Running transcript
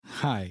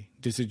Hi,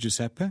 this is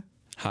Giuseppe,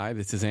 Hi,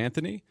 this is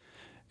Anthony,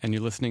 and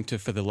you're listening to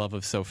For the Love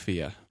of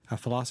Sophia, a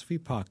philosophy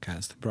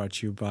podcast brought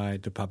to you by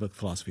the Public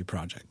Philosophy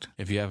Project.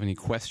 If you have any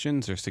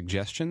questions or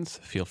suggestions,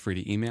 feel free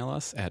to email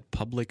us at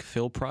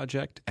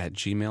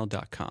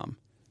publicphilproject@gmail.com.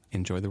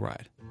 Enjoy the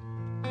ride.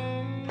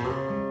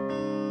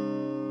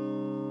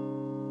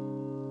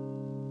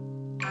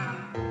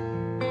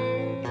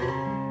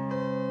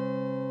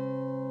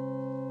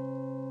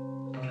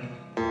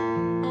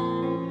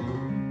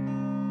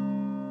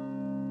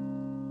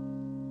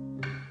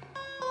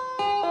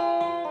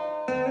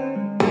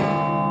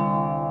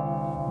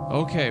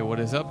 Okay, what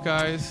is up,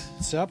 guys?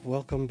 What's up?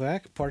 Welcome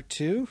back. Part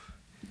 2.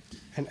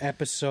 An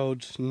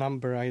episode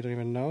number I don't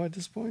even know at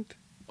this point.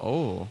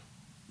 Oh,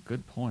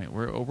 good point.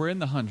 We're in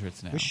the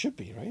hundreds now. We should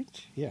be,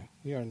 right? Yeah,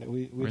 we are.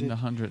 We're in the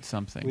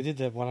 100-something. We did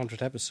the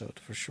 100th episode,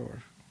 for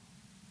sure.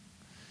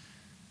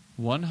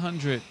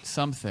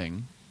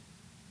 100-something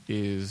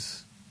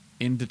is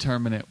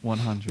indeterminate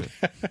 100.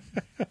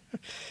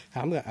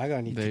 I'm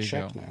gonna need There to you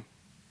check go. now.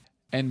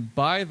 And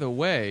by the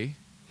way,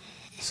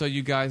 so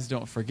you guys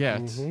don't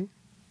forget,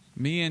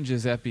 me and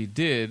Giuseppe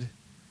did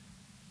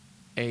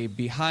a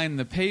behind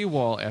the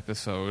paywall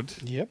episode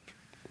Yep.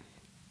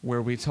 where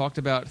we talked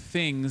about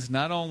things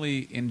not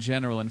only in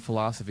general in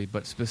philosophy,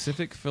 but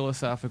specific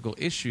philosophical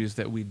issues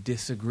that we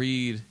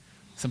disagreed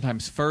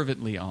sometimes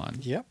fervently on.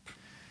 Yep.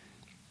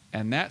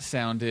 And that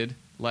sounded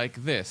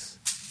like this.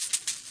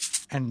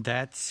 And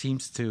that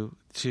seems to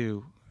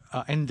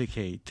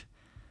indicate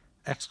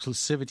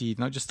exclusivity,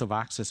 not just of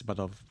access, but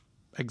of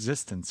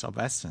existence, of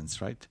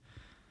essence, right?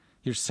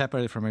 You're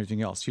separated from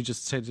everything else. You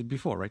just said it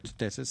before, right?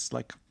 This is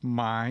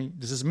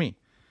me.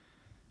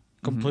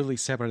 Completely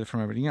separated from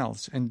everything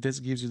else. And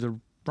this gives you the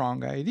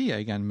wrong idea,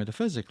 again,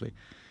 metaphysically.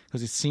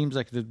 Because it seems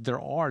like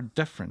there are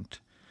different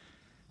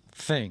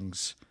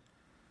things.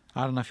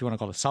 I don't know if you want to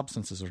call it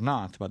substances or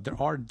not, but there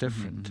are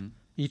different.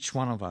 Each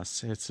one of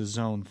us has his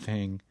own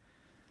thing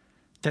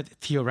that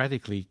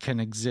theoretically can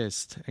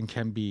exist and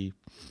can be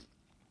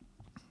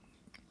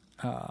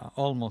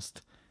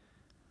almost...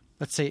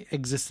 let's say,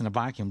 exists in a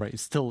vacuum, right? It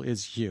still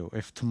is you.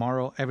 If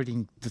tomorrow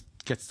everything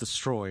gets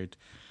destroyed,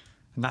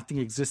 nothing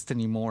exists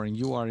anymore, and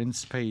you are in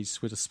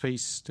space with a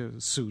space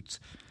suit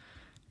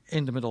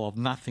in the middle of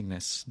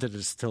nothingness, that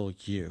is still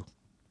you.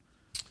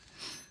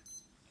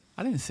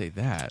 I didn't say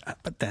that.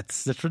 But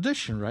that's the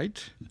tradition,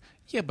 right?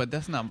 Yeah, but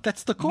that's not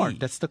That's the cart. me.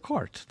 That's the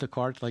cart. The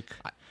cart, like...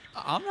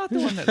 I'm not the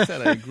one that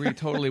said I agree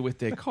totally with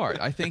Descartes.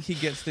 I think he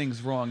gets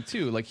things wrong,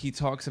 too. Like, he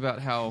talks about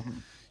how...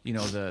 you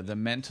know, the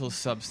mental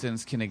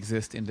substance can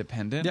exist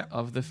independent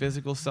of the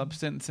physical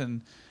substance.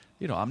 And,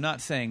 you know, I'm not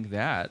saying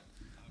that.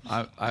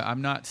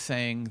 I'm not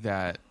saying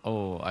that,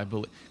 I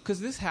believe... because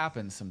this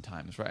happens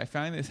sometimes, right? I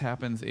find this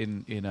happens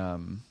in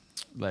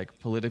like,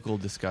 political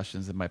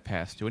discussions in my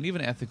past, too, and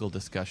even ethical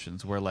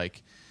discussions where,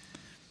 like,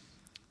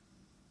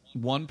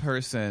 one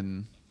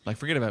person... like,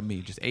 forget about me,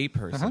 just a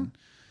person...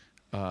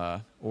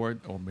 or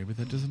maybe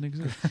that doesn't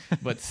exist.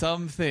 But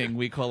something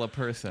we call a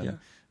person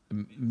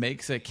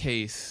makes a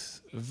case...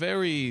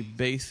 very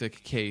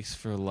basic case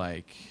for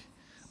like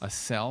a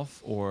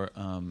self or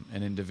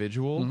an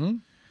individual,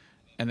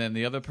 and then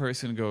the other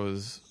person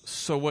goes,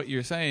 so what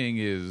you're saying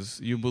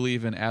is you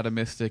believe in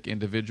atomistic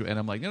individual, and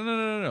I'm like,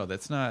 no,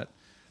 that's not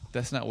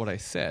what I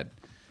said.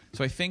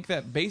 So I think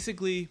that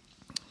basically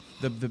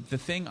the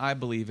thing I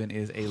believe in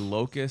is a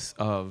locus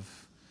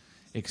of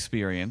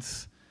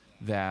experience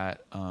that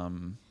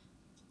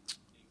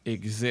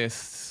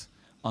exists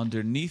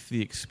underneath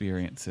the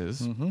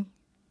experiences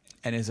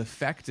and is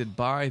affected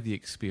by the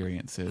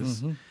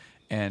experiences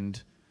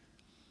and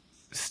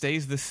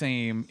stays the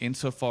same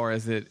insofar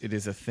as it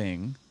is a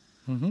thing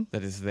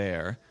that is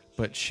there,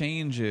 but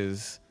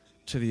changes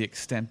to the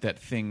extent that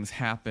things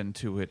happen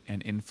to it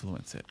and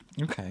influence it.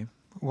 Okay.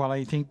 Well,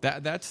 I think...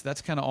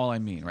 That's kind of all I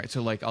mean, right?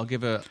 So, like, I'll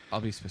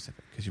be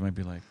specific, because you might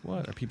be like,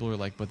 what? Or people are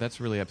like, but that's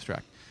really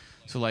abstract.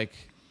 So, like,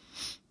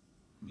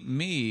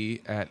 me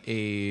at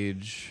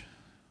age...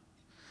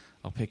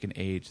 I'll pick an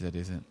age that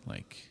isn't,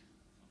 like...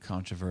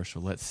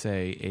 controversial. Let's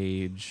say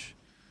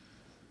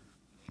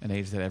an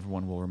age that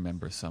everyone will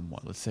remember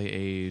somewhat. Let's say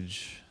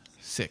age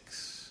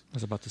 6. I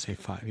was about to say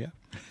 5, yeah.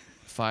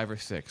 5 or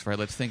 6, right?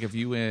 Let's think of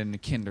you in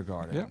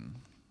kindergarten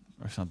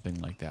or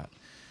something like that.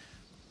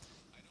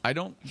 I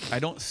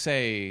don't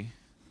say,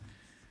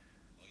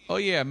 oh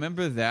yeah,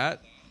 remember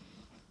that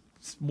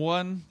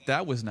one?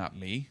 That was not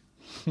me.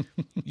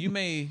 You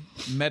may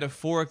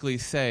metaphorically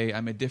say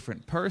I'm a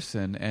different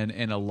person, and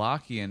in a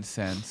Lockean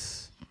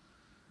sense...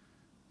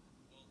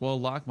 well,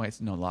 Locke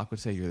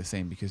would say you're the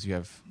same because you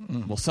have,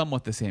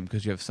 somewhat the same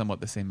because you have somewhat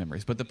the same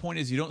memories. But the point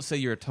is, you don't say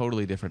you're a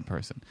totally different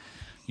person.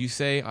 You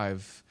say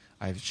I've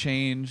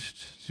changed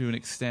to an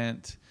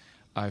extent.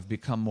 I've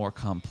become more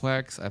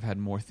complex. I've had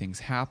more things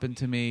happen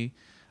to me.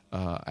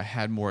 I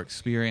had more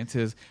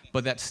experiences,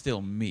 but that's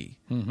still me.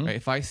 Right?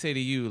 If I say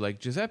to you, like,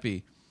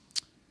 Giuseppe,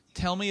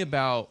 tell me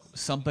about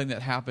something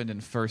that happened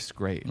in first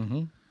grade.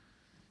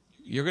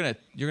 You're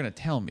gonna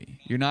tell me.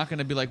 You're not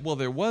gonna be like, well,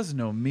 there was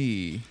no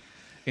me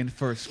in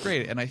first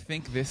grade. And I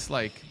think this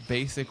like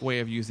basic way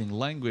of using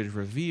language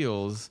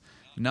reveals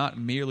not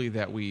merely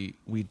that we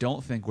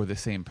don't think we're the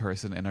same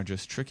person and are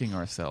just tricking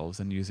ourselves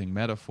and using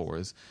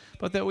metaphors,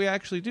 but that we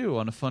actually do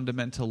on a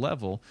fundamental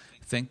level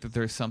think that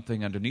there's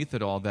something underneath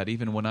it all that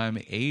even when I'm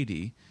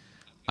 80,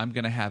 I'm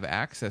going to have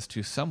access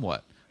to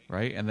somewhat,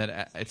 right? And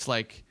that it's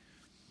like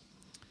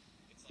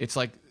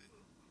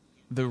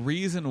the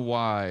reason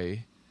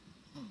why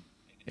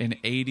an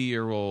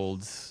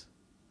 80-year-old's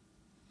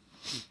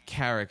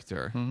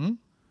character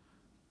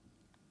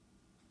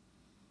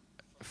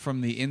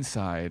from the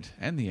inside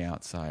and the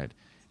outside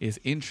is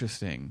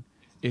interesting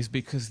is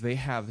because they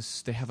have a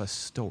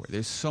story.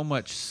 There's so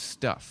much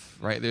stuff,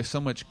 right? There's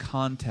so much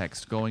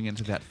context going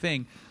into that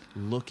thing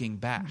looking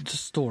back. The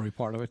story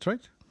part of it,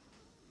 right?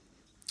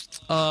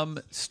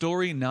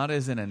 Story not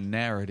as in a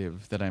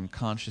narrative that I'm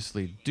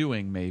consciously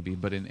doing maybe,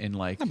 but in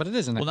like... No, but it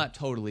is a well, not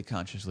totally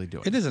consciously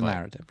doing. It is a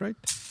narrative, right?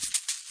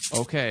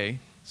 Okay.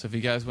 So if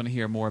you guys want to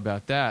hear more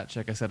about that,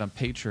 check us out on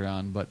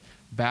Patreon. But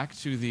back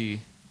to the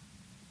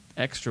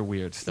extra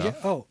weird stuff.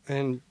 Yeah, oh,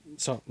 and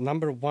so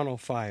number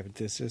 105.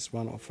 This is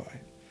 105.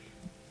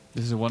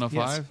 This is a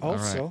 105? Yes.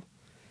 Also, all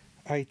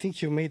right. I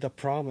think you made a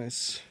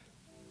promise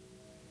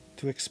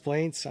to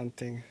explain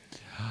something.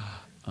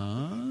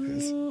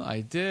 Oh, I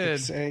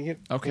did.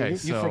 Okay, you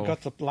so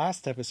forgot the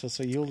last episode,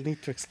 so you'll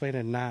need to explain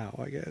it now,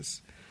 I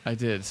guess. I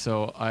did.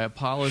 So I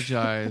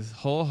apologize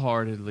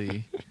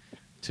wholeheartedly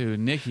to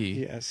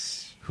Nikki,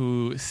 Yes.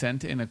 who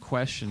sent in a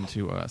question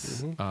to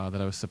us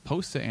that I was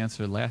supposed to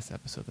answer last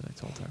episode that I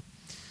told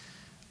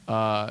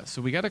her.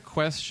 So we got a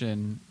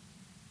question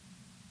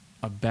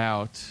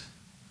about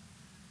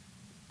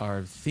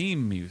our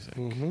theme music,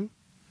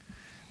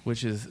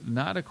 which is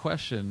not a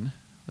question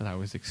that I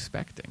was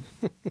expecting.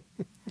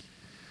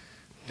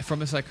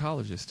 From a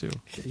psychologist, too.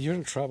 You're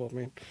in trouble,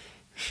 man.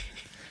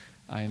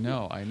 I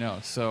know.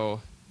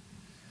 So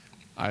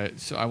I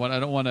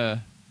don't want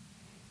to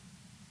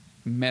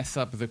mess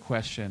up the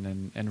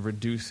question and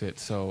reduce it.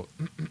 So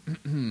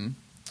You're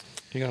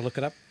gonna look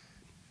it up?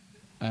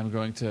 I'm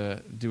going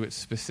to do it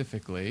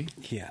specifically.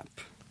 Yep.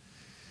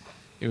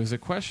 It was a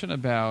question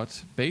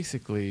about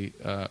basically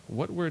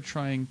what we're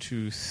trying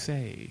to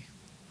say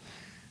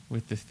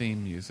with the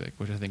theme music,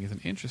 which I think is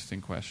an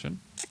interesting question.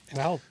 And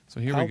I'll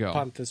we go.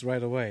 punt this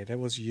right away. That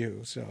was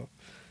you, so.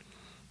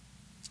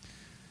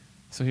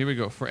 So here we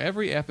go. For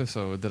every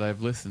episode that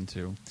I've listened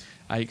to,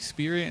 I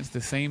experience the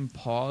same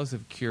pause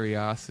of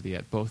curiosity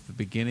at both the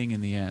beginning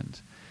and the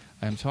end.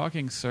 I am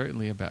talking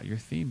certainly about your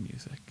theme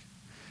music.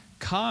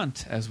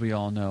 Kant, as we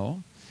all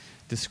know,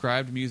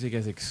 described music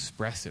as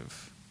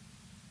expressive.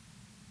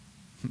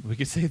 We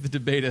could save the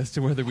debate as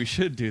to whether we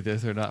should do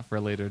this or not for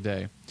a later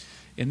day.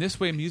 In this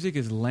way, music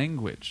is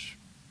language.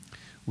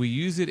 We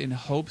use it in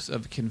hopes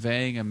of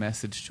conveying a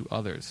message to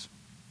others.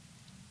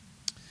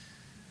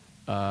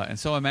 And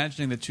so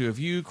imagining the two of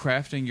you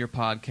crafting your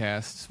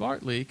podcast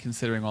smartly,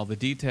 considering all the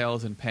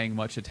details and paying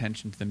much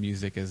attention to the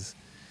music as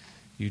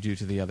you do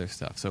to the other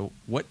stuff. So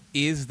what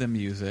is the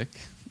music?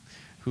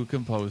 Who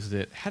composed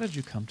it? How did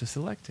you come to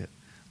select it?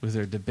 Was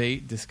there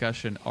debate,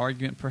 discussion,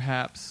 argument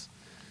perhaps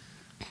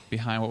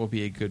behind what would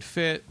be a good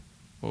fit,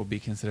 what would be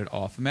considered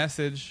off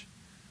message?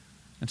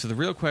 And so the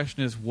real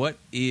question is, what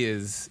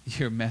is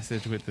your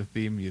message with the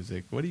theme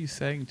music? What are you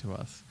saying to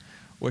us?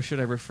 Or should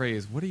I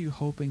rephrase, what are you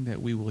hoping that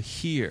we will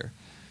hear?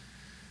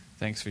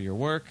 Thanks for your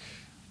work.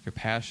 Your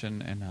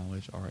passion and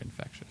knowledge are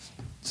infectious.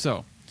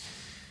 So,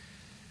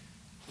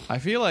 I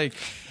feel like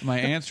my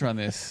answer on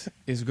this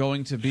is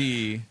going to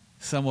be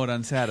somewhat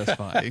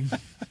unsatisfying.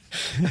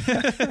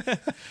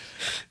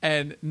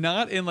 And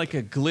not in like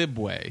a glib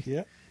way.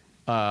 Yeah.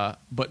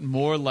 But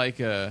more like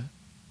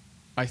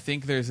I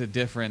think there's a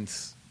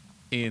difference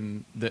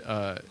in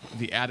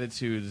the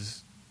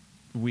attitudes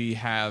we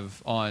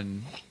have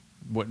on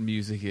what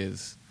music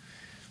is.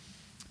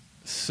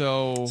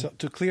 So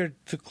to clear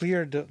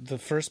the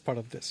first part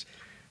of this,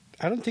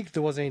 I don't think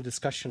there was any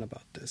discussion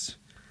about this.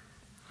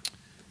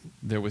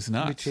 There was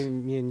not.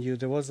 Between me and you.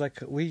 There was like,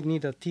 we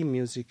need a theme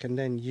music, and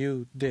then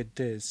you did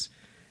this.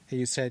 And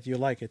you said you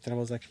like it. And I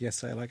was like,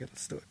 yes, I like it.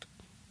 Let's do it.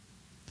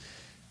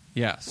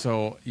 Yeah,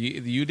 so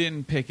you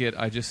didn't pick it.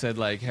 I just said,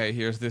 like, hey,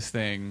 here's this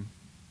thing.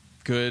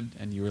 Good.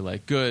 And you were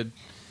like, good.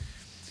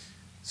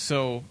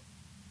 So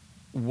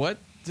what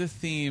the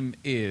theme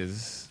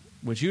is,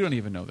 which you don't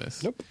even know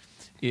this, Nope.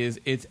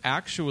 is it's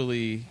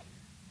actually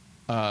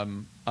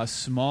a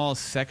small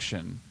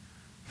section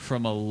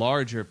from a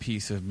larger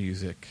piece of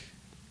music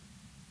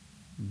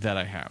that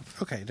I have.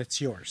 Okay, that's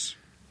yours.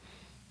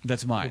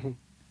 That's mine. Mm-hmm.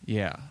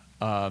 Yeah.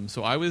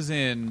 So I was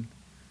in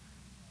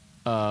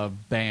a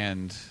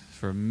band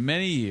for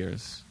many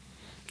years.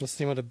 What's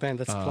the name of the band?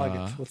 Let's plug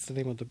it. What's the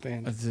name of the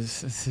band?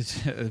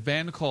 It's a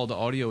band called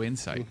Audio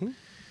Insight. Mm-hmm.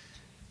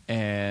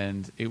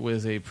 And it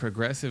was a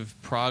progressive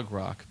prog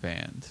rock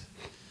band.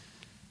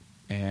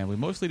 And we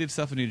mostly did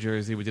stuff in New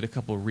Jersey. We did a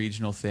couple of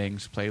regional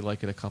things, played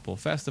like at a couple of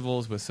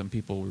festivals with some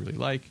people we really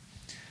like.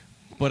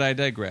 But I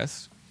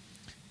digress.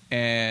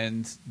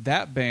 And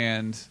that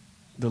band,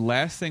 the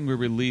last thing we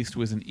released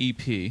was an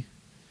EP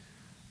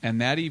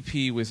And that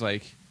EP was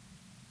like,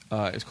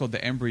 it's called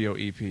the Embryo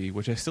EP,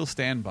 which I still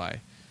stand by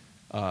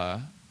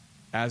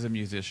as a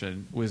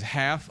musician, was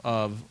half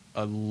of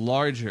a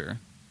larger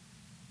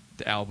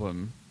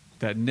album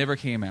that never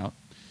came out,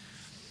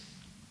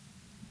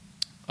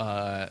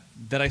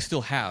 that I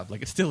still have.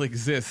 Like, it still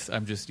exists.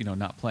 I'm just,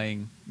 not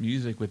playing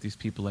music with these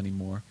people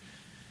anymore.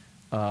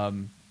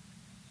 And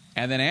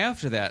then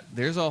after that,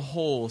 there's a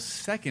whole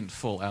second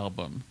full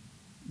album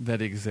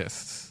that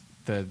exists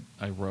that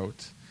I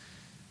wrote,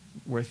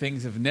 where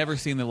things have never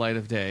seen the light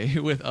of day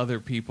with other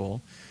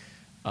people.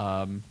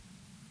 And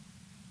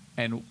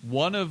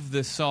one of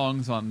the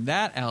songs on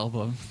that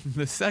album,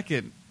 the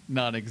second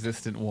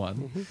non-existent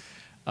one,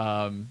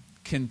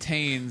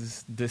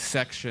 contains the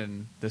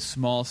section, the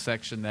small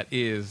section that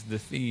is the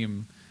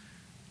theme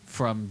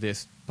from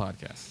this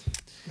podcast.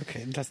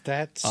 Okay, does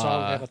that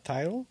song have a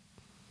title?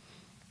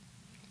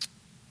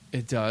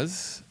 It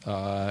does.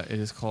 It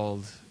is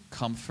called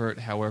Comfort,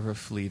 However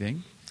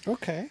Fleeting.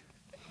 Okay.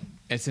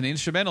 It's an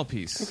instrumental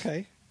piece.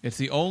 Okay. It's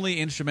the only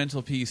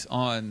instrumental piece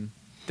on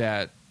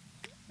that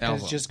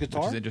album. It's just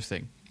guitar? Which is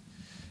interesting.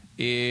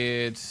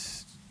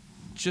 It's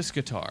just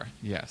guitar,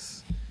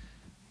 yes.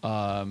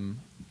 But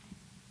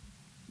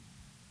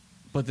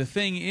the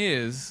thing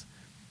is,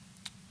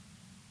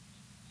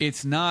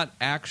 it's not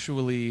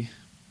actually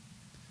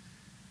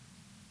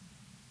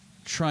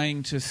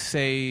trying to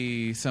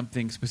say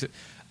something specific.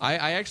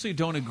 I actually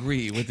don't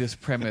agree with this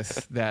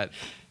premise that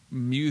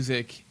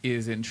music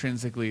is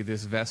intrinsically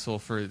this vessel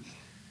for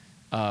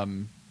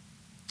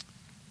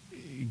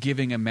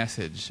giving a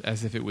message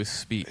as if it was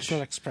speech. It's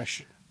not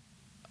expression.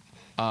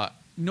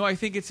 No, I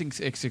think it's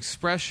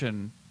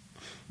expression,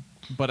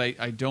 but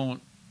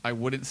I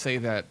wouldn't say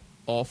that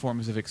all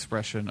forms of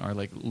expression are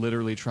like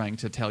literally trying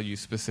to tell you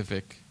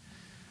specific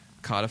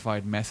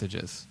codified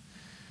messages.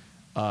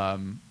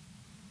 In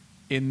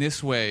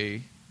this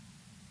way,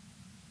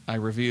 I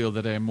reveal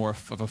that I am more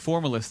of a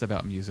formalist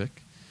about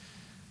music,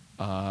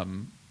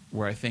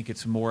 where I think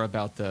it's more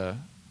about the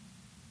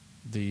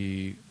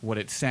what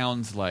it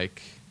sounds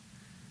like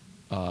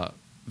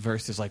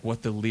versus like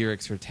what the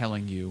lyrics are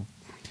telling you.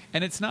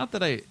 And it's not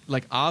that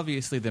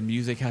obviously the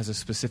music has a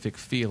specific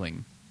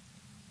feeling,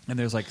 and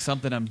there's like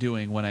something I'm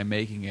doing when I'm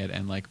making it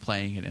and like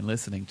playing it and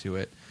listening to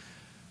it,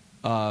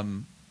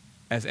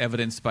 as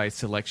evidenced by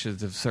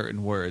selections of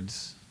certain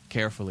words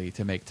carefully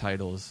to make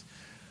titles.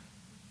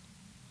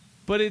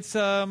 But it's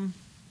to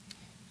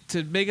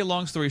make a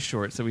long story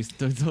short, so we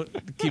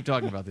don't keep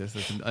talking about this.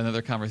 It's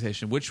another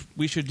conversation, which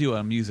we should do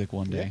on music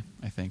one day,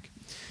 I think.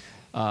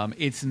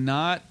 It's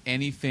not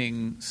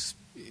anything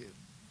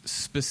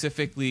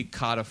specifically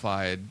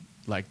codified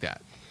like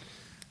that.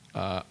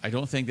 I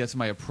don't think that's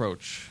my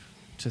approach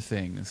to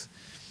things.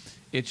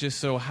 It just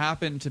so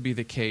happened to be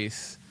the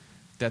case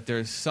that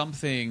there's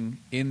something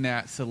in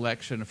that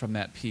selection from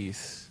that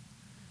piece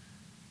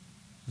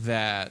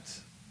that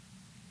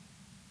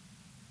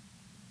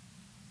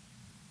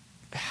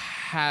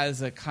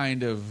has a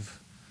kind of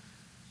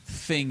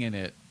thing in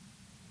it.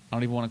 I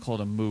don't even want to call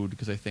it a mood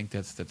because I think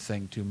that's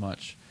saying too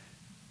much.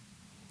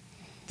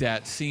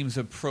 That seems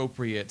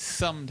appropriate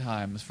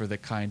sometimes for the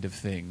kind of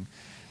thing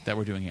that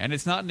we're doing. And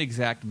it's not an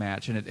exact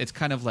match, and it's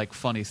kind of like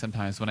funny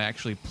sometimes when I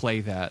actually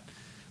play that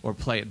or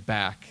play it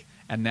back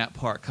and that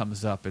part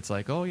comes up. It's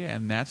like, oh yeah,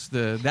 and that's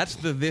the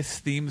this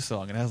theme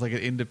song. It has like an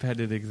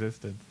independent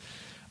existence.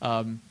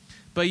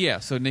 But yeah,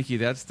 so Nikki,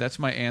 that's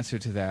my answer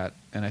to that,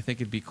 and I think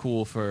it'd be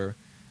cool for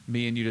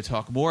me and you to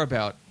talk more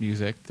about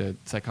music, the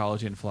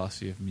psychology and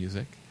philosophy of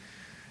music,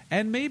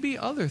 and maybe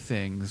other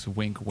things.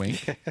 Wink,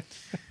 wink.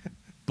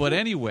 But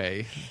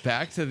anyway,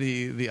 back to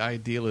the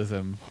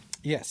idealism.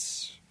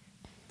 Yes.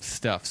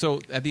 Stuff.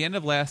 So at the end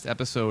of last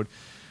episode,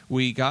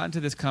 we got into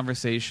this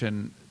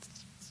conversation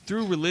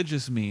through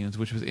religious means,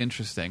 which was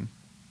interesting,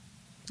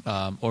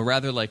 or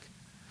rather like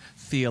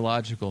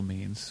theological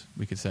means,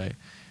 we could say,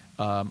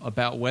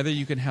 about whether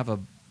you can have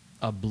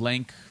a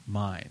blank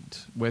mind,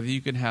 whether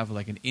you can have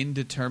like an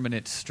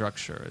indeterminate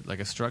structure, like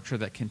a structure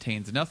that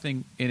contains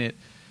nothing in it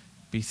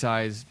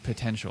besides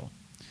potential.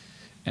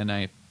 And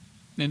I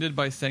ended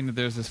by saying that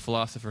there's this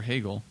philosopher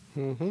Hegel,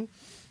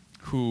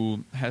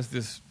 who has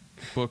this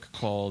book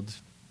called,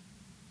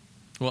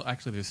 well,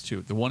 actually there's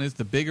two.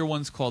 The bigger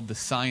one's called The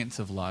Science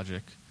of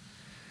Logic,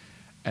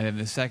 and then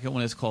the second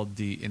one is called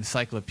The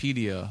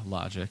Encyclopedia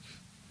Logic,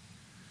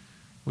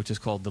 which is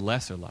called The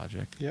Lesser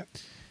Logic. Yep.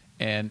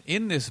 And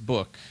in this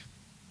book,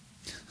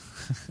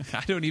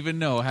 I don't even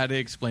know how to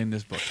explain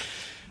this book.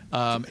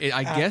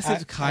 I guess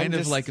it's kind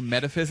of like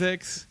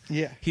metaphysics.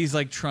 Yeah. He's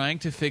like trying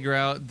to figure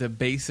out the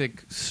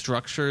basic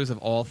structures of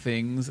all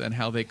things and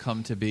how they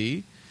come to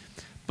be.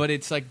 But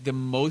it's like the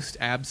most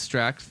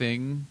abstract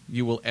thing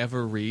you will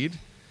ever read.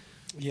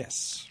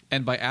 Yes.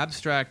 And by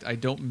abstract, I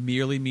don't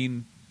merely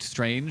mean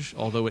strange,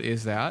 although it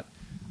is that.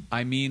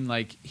 I mean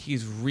like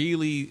he's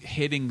really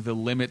hitting the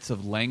limits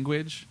of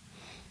language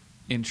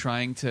in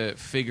trying to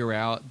figure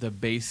out the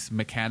base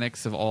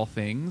mechanics of all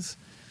things.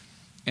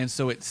 And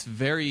so it's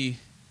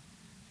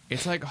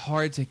like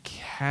hard to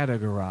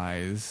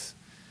categorize.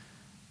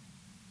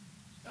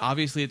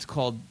 obviously it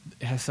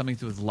has something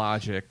to do with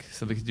logic,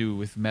 something to do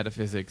with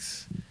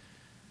metaphysics.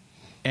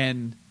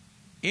 And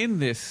in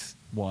this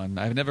one,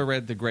 I've never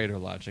read the greater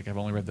logic. I've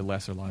only read the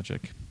lesser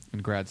logic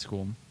in grad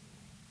school.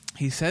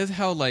 He says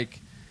how,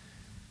 like,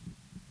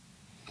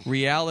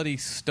 reality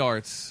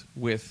starts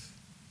with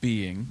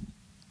being,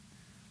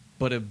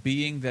 but a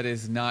being that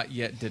is not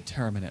yet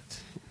determinate.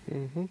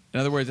 Mm-hmm. In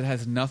other words, it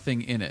has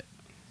nothing in it.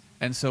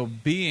 And so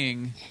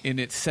being in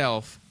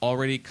itself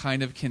already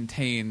kind of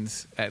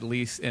contains at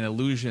least an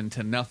illusion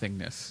to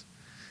nothingness.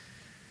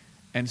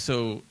 And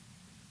so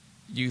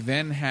you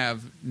then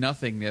have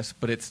nothingness,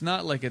 but it's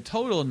not like a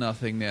total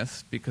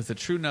nothingness, because the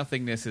true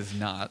nothingness is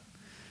not.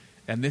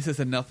 And this is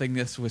a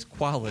nothingness with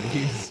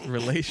qualities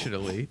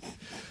relationally.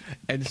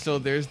 And so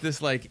there's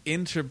this like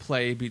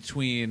interplay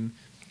between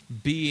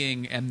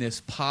being and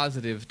this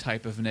positive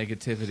type of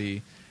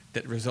negativity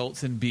that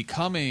results in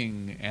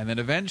becoming, and then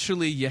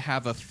eventually you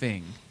have a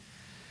thing.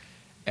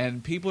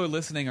 And people are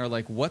listening are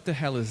like, what the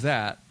hell is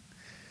that?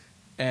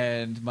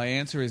 And my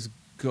answer is,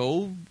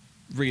 go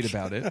read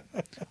about it.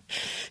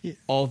 Yeah.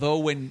 Although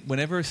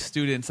whenever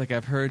students, like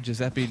I've heard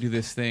Giuseppe do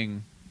this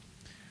thing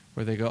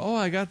where they go, oh,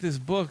 I got this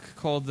book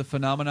called The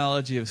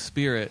Phenomenology of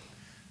Spirit.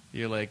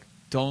 You're like,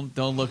 don't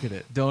look at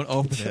it. Don't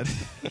open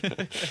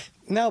it.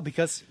 No,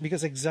 because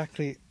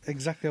exactly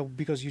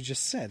because you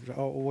just said,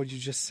 or what you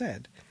just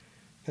said.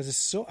 Because it's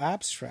so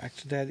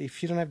abstract that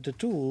if you don't have the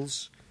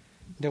tools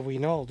that we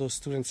know those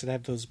students that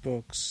have those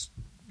books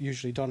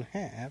usually don't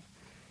have,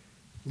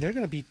 they're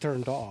going to be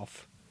turned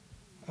off.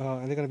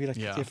 And they're going to be like,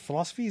 Yeah. if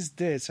philosophy is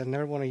this, I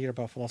never want to hear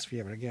about philosophy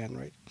ever again,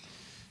 right?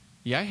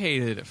 Yeah, I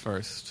hated it at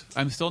first.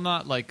 I'm still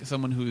not like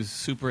someone who's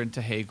super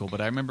into Hegel,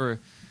 but I remember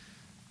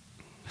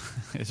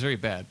it's very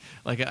bad.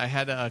 Like I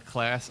had a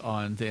class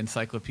on the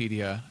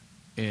encyclopedia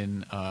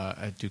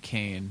at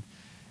Duquesne,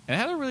 and I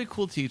had a really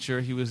cool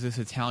teacher. He was this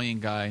Italian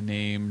guy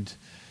named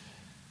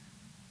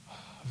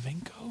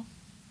Vinco,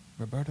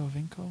 Roberto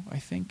Vinco, I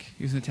think.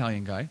 He was an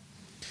Italian guy,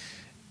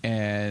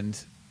 and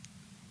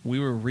we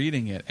were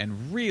reading it,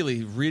 and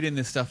really reading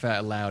this stuff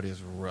out loud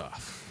is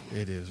rough.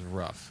 It is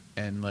rough.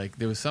 And like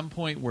there was some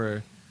point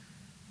where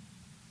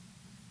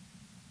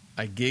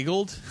I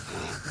giggled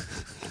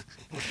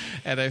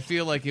and I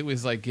feel like it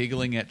was like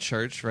giggling at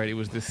church, right? It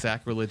was this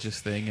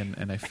sacrilegious thing,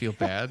 and I feel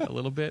bad a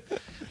little bit.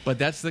 But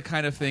that's the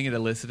kind of thing it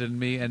elicited in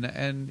me,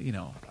 and you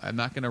know, I'm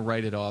not going to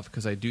write it off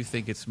because I do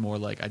think it's more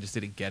like I just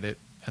didn't get it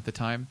at the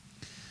time.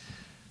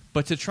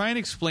 But to try and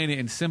explain it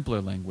in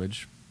simpler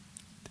language,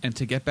 and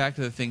to get back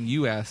to the thing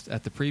you asked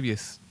at the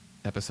previous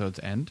episode's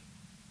end,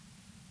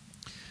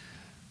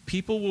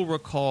 people will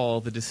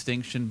recall the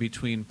distinction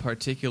between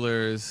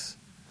particulars,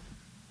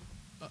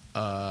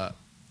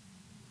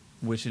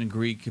 which in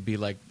Greek could be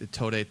like the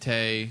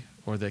todete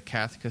or the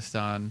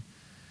kathkastan,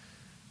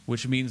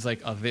 which means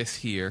like a this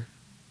here,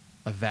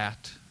 a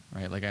that,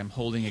 right? Like I'm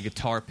holding a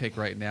guitar pick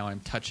right now,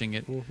 I'm touching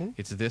it. Mm-hmm.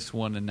 It's this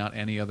one and not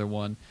any other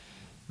one,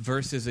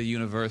 versus a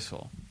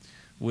universal,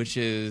 which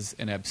is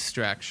an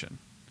abstraction.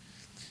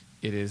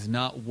 It is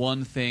not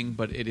one thing,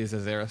 but it is,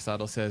 as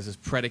Aristotle says, is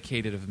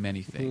predicated of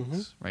many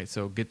things, right?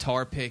 So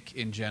guitar pick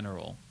in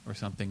general or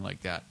something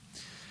like that.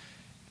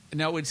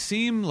 Now, it would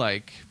seem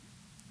like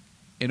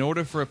in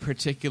order for a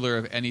particular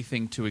of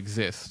anything to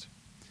exist,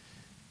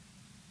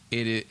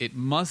 it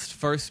must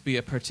first be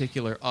a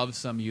particular of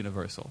some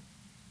universal.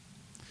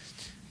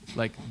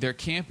 Like there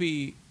can't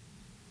be,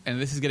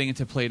 and this is getting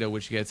into Plato,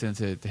 which gets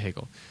into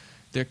Hegel,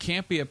 there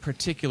can't be a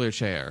particular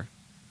chair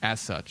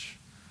as such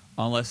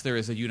unless there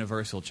is a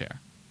universal chair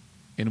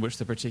in which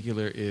the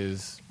particular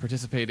is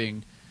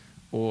participating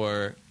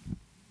or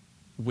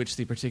which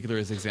the particular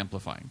is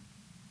exemplifying,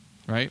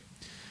 right?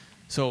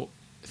 So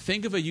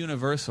think of a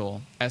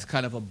universal as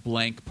kind of a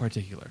blank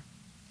particular.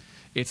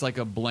 It's like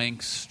a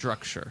blank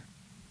structure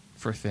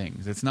for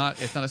things. It's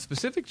not a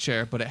specific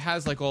chair, but it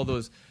has like all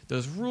those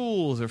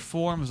rules or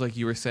forms, like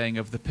you were saying,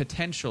 of the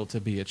potential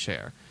to be a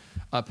chair.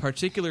 A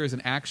particular is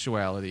an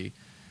actuality,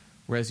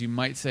 whereas you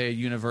might say a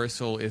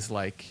universal is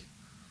like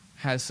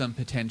has some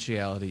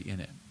potentiality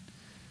in it.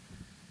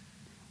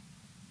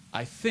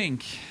 I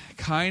think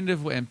kind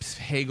of when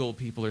Hegel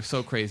people are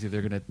so crazy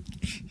they're going to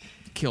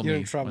kill You're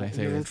me in trouble. when I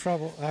say You're in this.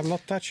 trouble. I'm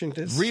not touching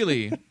this.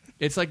 Really?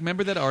 It's like,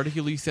 remember that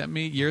article you sent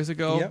me years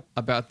ago Yep.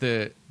 about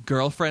the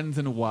girlfriends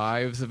and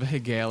wives of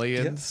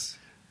Hegelians? Yes.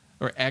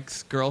 Or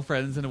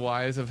ex-girlfriends and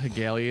wives of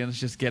Hegelians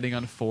just getting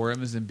on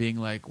forums and being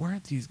like,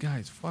 weren't these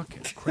guys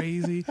fucking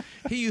crazy?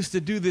 He used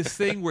to do this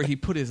thing where he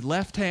put his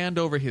left hand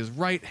over his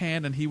right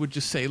hand and he would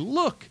just say,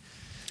 look.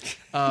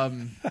 But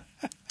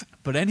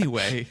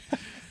anyway,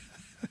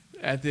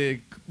 at the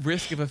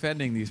risk of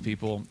offending these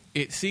people,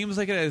 it seems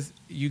like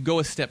you go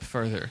a step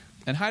further.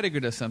 And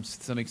Heidegger does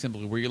something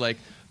simple where you're like,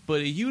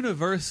 but a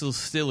universal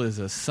still is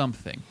a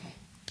something.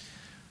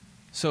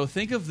 So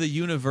think of the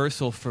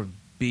universal for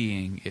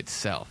being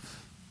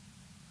itself.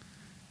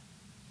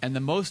 And the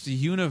most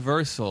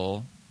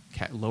universal,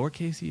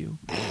 lowercase u,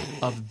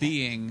 of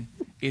being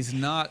is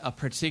not a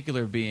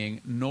particular being,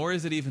 nor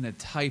is it even a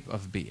type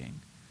of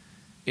being.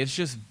 It's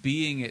just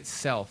being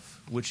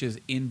itself, which is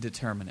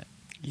indeterminate.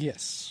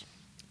 Yes.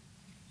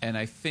 And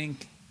I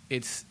think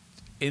it's,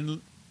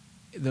 in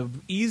the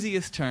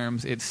easiest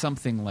terms, it's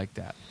something like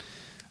that.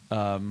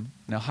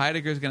 Now,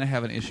 Heidegger's going to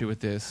have an issue with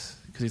this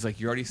because he's like,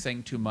 you're already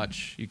saying too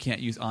much. You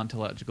can't use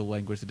ontological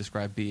language to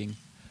describe being.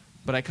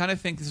 But I kind of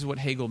think this is what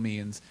Hegel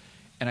means.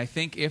 And I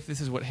think if this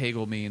is what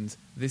Hegel means,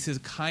 this is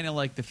kind of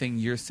like the thing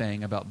you're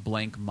saying about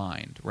blank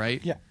mind,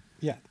 right? Yeah.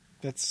 Yeah.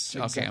 That's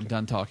okay. exactly. I'm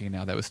done talking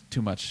now. That was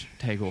too much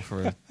Hegel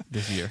for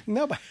this year.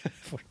 No, but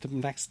for the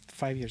next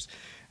 5 years.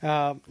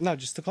 No,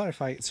 just to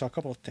clarify, so a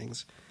couple of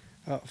things.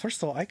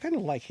 First of all, I kind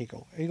of like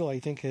Hegel. Hegel, I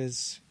think,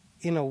 is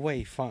in a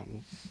way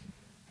fun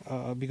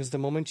because the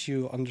moment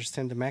you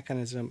understand the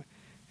mechanism,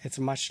 it's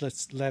much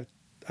less.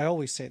 I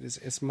always say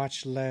it's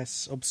much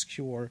less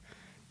obscure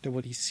than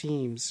what it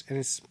seems, and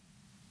it's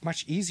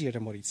much easier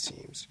than what it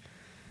seems.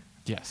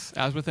 Yes,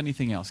 as with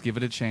anything else, give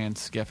it a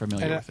chance, get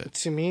familiar with it.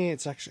 To me,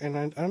 it's actually, and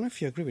I don't know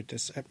if you agree with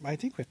this. I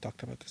think we've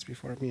talked about this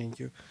before, me and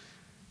you.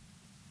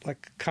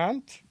 Like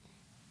Kant,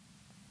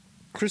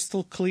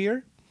 crystal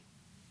clear,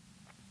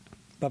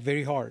 but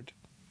very hard.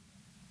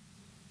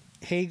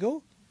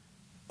 Hegel,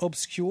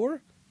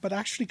 obscure, but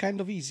actually kind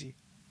of easy.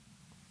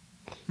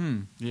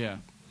 Yeah.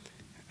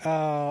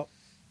 But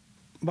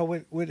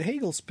with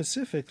Hegel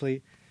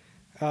specifically,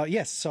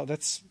 yes, so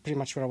that's pretty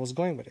much where I was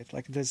going with it.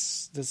 Like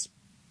this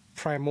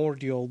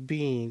primordial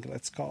being,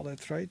 let's call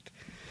it, right?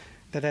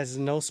 That has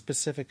no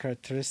specific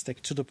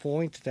characteristic to the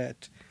point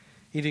that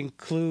it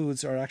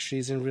includes or actually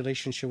is in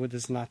relationship with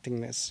this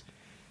nothingness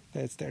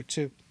that's there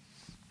too.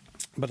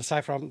 But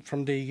aside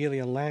from the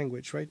Hegelian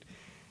language, right,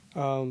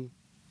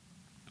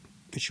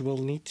 which we'll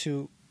need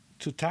to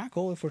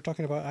tackle if we're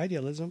talking about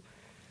idealism,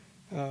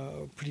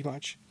 pretty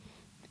much.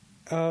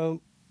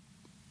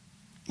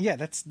 Yeah,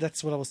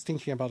 that's what I was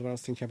thinking about when I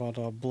was thinking about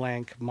a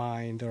blank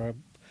mind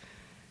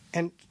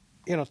and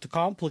you know, to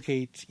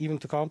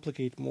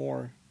complicate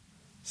more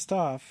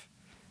stuff.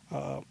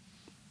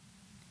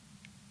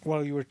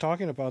 While you were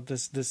talking about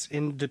this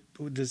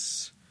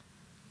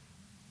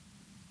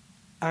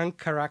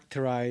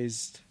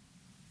uncharacterized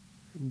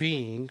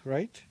being,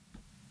 right?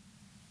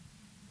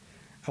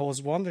 I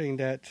was wondering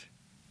that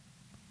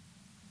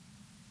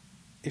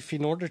if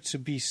in order to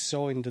be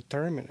so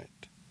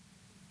indeterminate,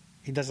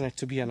 it doesn't have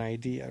to be an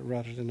idea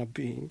rather than a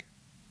being.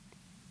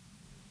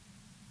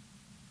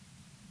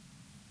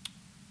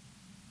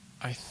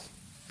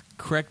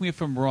 Correct me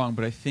if I'm wrong,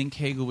 but I think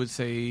Hegel would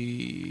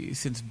say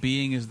since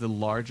being is the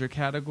larger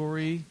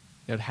category,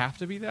 it'd have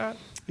to be that?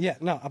 Yeah,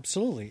 no,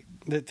 absolutely.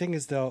 The thing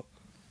is, though,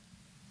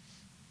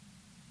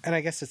 and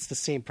I guess it's the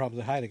same problem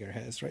that Heidegger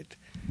has, right?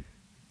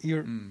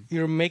 You're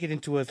making it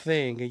into a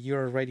thing, and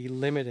you're already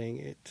limiting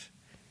it.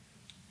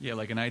 Yeah,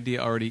 like an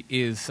idea already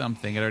is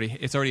something.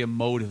 It's already a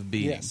mode of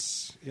being.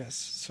 Yes.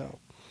 So.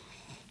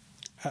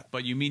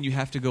 But you mean you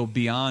have to go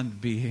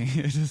beyond being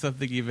into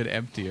something even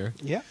emptier?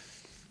 Yeah.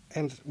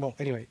 And, well,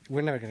 anyway,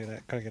 we're never going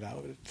to get out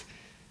of it,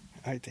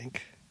 I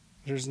think.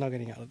 There's no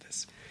getting out of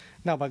this.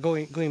 Now, but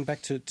going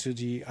back to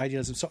the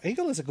idealism. So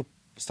Hegel is a good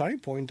starting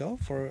point, though,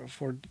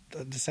 for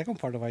the second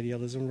part of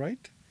idealism,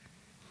 right?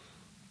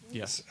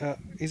 Yes.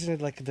 Isn't it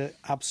like the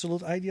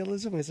absolute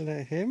idealism? Isn't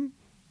it him,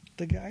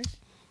 the guy?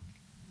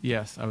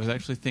 Yes. I was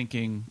actually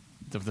thinking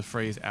of the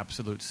phrase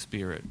absolute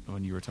spirit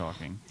when you were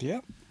talking.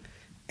 Yeah.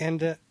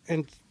 And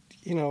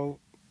you know,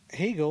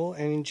 Hegel,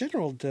 and in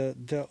general,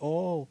 the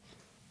all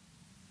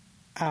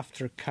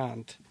after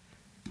Kant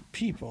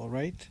people,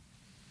 right?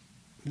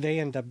 They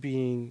end up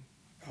being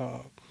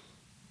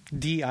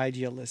the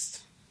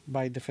idealists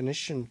by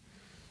definition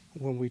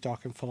when we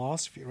talk in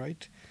philosophy,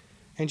 right?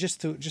 And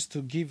just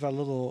to give a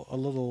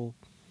little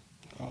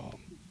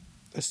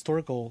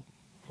historical,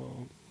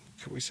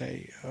 could we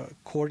say,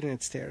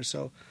 coordinates there.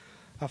 So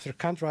after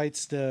Kant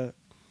writes the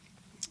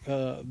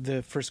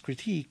first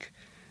critique,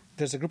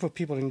 there's a group of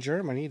people in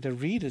Germany that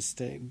read his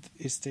thing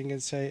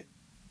and say,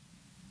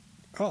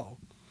 "Oh,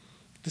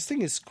 this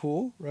thing is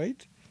cool,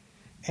 right?"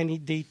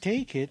 And they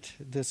take it,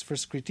 this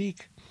first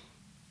critique,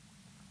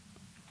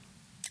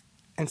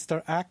 and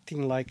start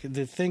acting like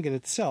the thing in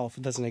itself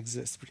doesn't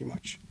exist, pretty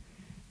much.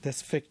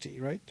 That's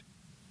ficti, right?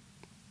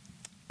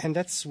 And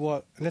that's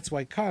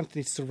why Kant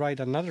needs to write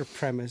another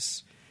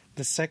premise,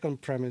 the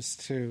second premise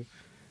to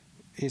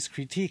his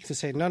critique, to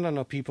say,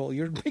 no, people,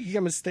 you're making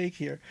a mistake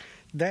here.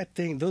 That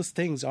thing, those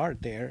things are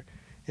there.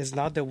 It's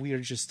not that we are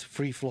just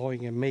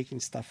free-flowing and making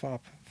stuff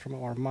up from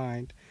our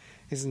mind.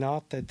 It's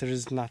not that there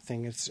is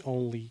nothing. It's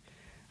only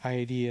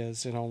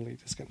ideas and only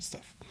this kind of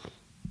stuff.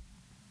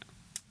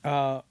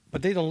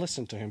 But they don't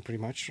listen to him,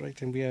 pretty much,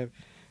 right? And we have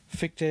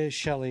Fichte,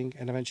 Schelling,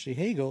 and eventually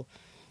Hegel.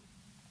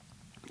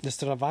 They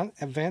start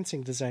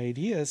advancing these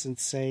ideas and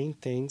saying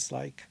things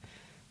like,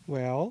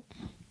 well,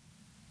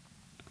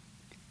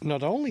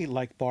 not only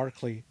like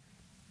Berkeley,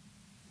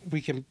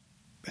 we can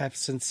have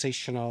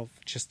sensation of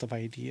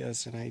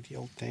ideas and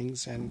ideal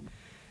things, and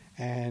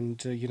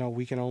you know,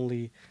 we can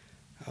only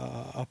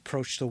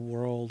approach the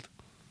world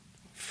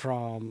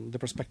from the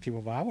perspective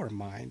of our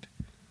mind.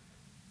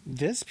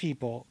 These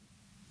people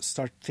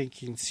start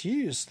thinking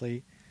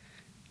seriously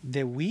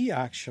that we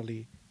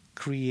actually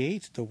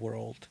create the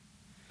world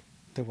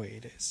the way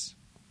it is.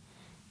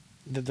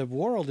 That the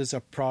world is a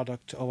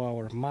product of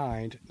our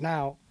mind.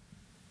 Now,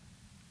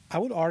 I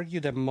would argue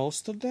that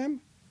most of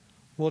them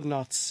would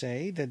not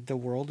say that the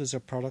world is a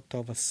product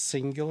of a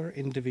singular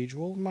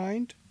individual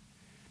mind,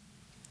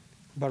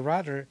 but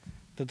rather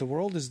that the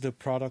world is the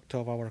product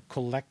of our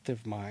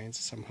collective minds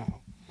somehow.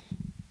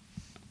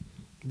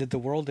 That the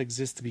world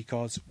exists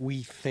because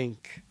we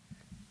think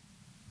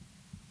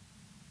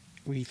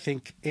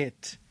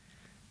it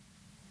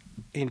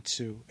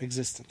into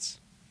existence.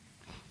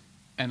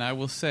 And I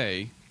will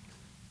say,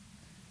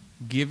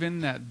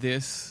 given that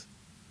this,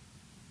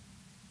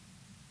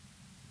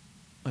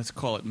 let's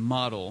call it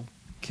model,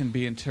 can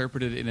be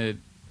interpreted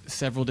in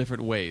several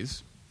different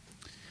ways,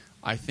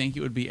 I think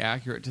it would be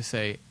accurate to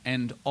say,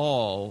 and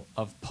all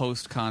of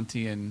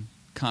post-Kantian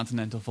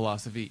continental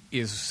philosophy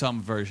is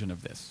some version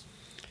of this.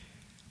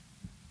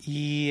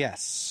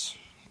 Yes.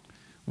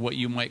 What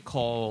you might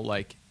call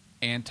like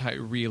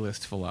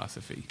anti-realist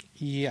philosophy.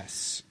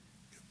 Yes.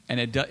 And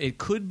it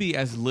could be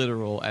as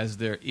literal as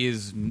there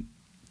is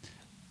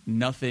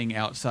nothing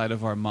outside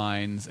of our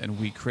minds and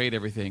we create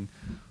everything,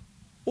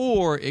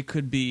 or it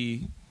could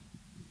be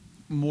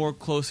more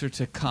closer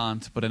to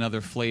Kant, but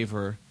another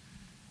flavor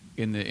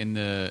in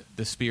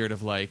the spirit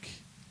of like,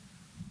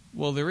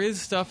 well, there is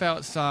stuff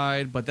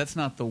outside, but that's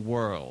not the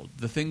world.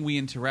 The thing we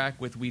interact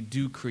with, we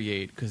do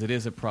create because it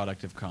is a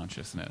product of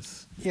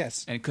consciousness.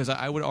 Yes. And because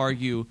I would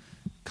argue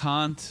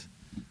Kant,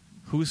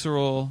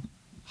 Husserl,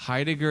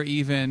 Heidegger,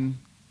 even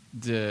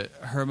the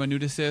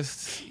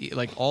hermeneuticists,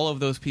 like all of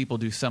those people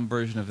do some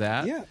version of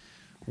that. Yeah.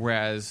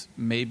 Whereas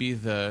maybe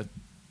the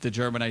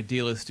German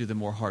idealists do the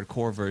more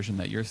hardcore version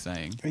that you're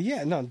saying.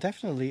 Yeah, no,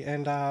 definitely.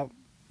 And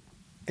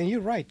you're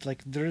right.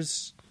 Like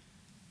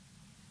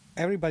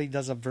everybody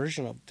does a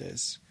version of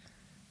this.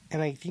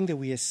 And I think that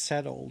we have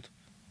settled,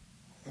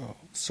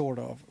 sort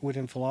of,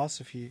 within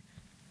philosophy,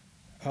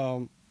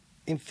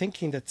 in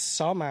thinking that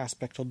some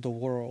aspect of the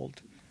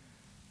world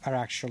are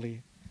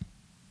actually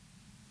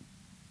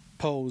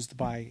posed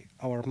by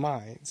our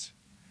minds,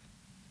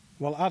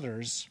 while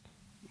others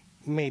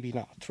maybe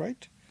not,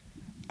 right?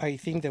 I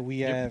think that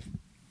we have,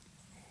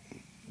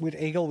 with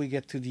Hegel, we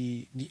get to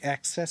the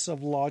excess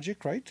of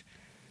logic, right?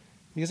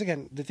 Because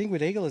again, the thing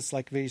with Hegel is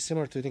like very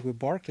similar to the thing with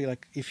Berkeley.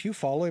 Like if you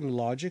follow him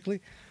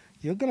logically,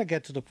 you're gonna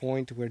get to the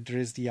point where there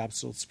is the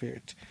absolute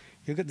spirit.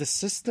 The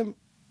system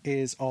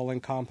is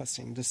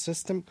all-encompassing. The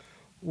system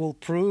will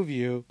prove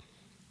you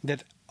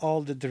that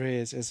all that there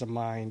is a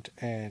mind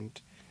and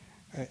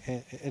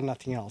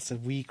nothing else.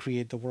 That we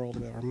create the world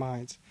with our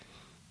minds.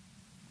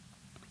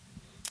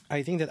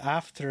 I think that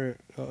after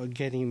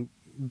getting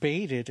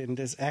baited in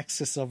this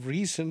excess of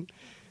reason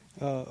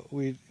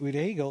with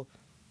Hegel,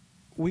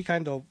 we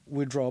kind of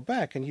withdraw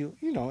back, and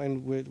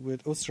and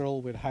with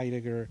Husserl, with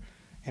Heidegger,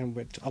 and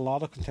with a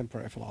lot of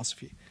contemporary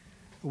philosophy,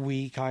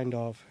 we kind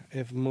of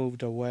have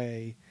moved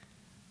away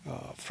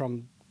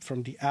from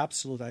the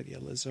absolute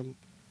idealism,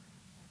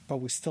 but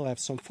we still have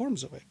some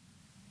forms of it.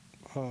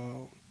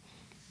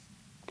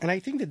 And I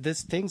think that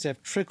these things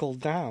have trickled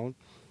down,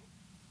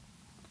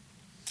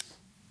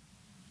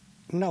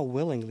 not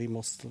willingly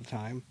most of the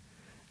time,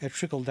 have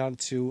trickled down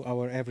to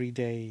our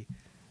everyday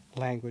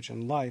language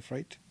and life,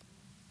 right?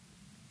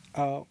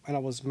 And I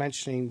was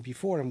mentioning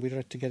before, and we don't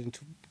have to get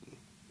into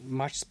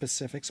much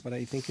specifics, but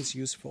I think it's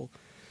useful,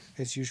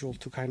 as usual,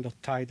 to kind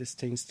of tie these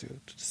things to the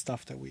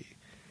stuff that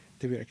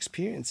we're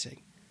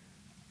experiencing.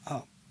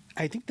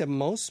 I think that a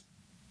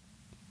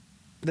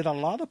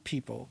lot of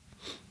people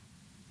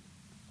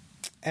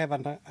have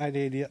an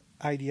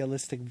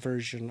idealistic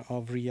version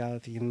of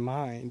reality in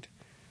mind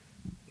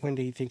when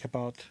they think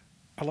about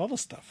a lot of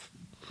stuff.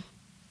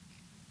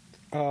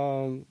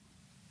 Like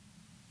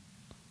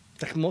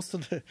most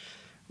of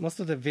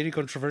the very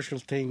controversial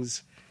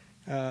things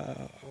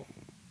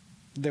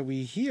that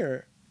we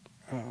hear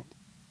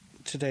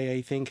today,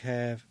 I think,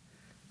 have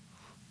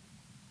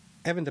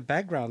in the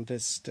background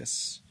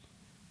this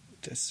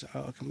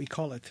how can we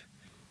call it,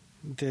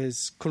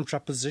 this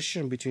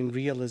contraposition between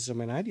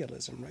realism and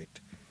idealism, right?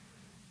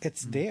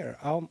 It's there.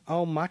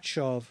 How much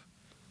of,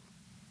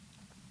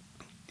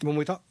 when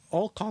we talk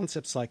all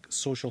concepts like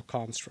social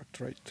construct,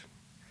 right?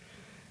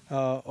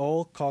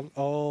 All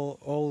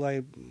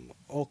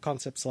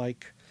concepts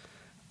like,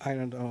 I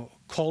don't know,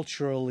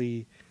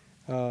 culturally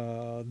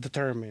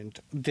determined.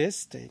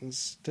 These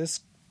things,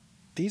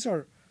 these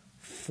are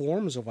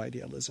forms of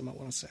idealism, I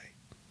want to say.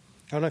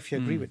 I don't know if you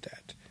agree with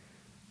that.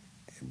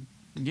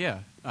 Yeah,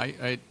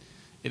 it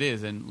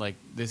is, and like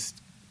this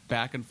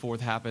back and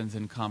forth happens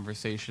in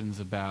conversations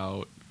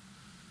about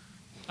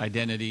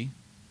identity,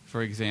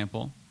 for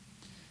example,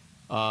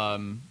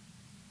 and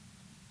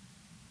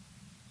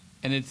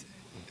it's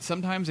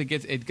sometimes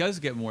it does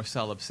get more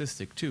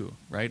solipsistic too,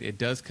 right? It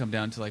does come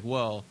down to like,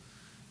 well,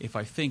 if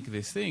I think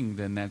this thing,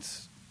 then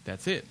that's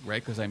it,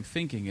 right? Because I'm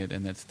thinking it,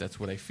 and that's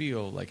what I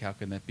feel. Like, how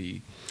can that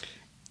be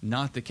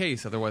not the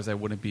case? Otherwise, I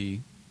wouldn't be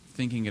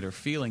thinking it or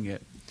feeling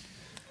it.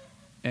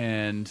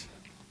 And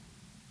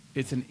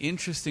it's an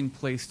interesting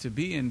place to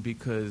be in,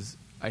 because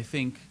I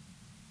think,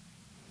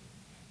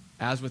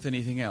 as with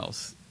anything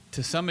else,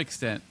 to some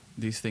extent,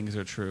 these things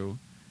are true,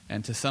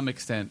 and to some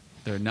extent,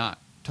 they're not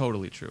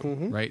totally true,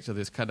 right? So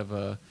there's kind of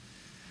a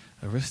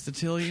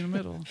Aristotelian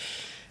middle.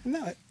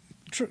 No,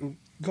 true.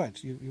 Go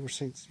ahead. You were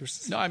saying.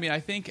 No, I mean, I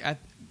think I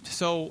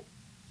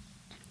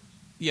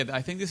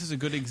think this is a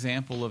good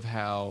example of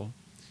how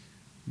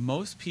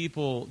most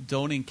people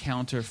don't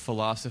encounter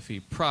philosophy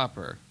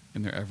proper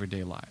in their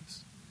everyday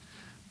lives,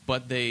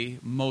 but they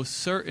most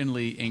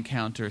certainly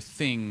encounter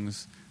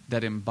things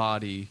that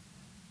embody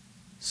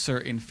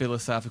certain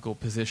philosophical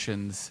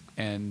positions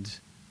and,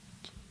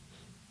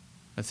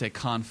 let's say,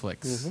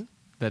 conflicts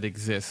that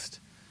exist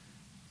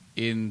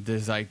in the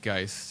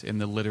zeitgeist, in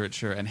the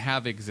literature, and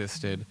have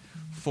existed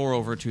for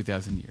over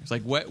 2,000 years.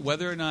 Like,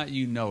 whether or not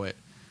you know it,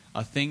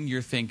 a thing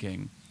you're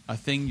thinking, a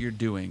thing you're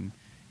doing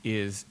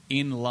is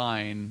in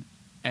line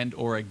and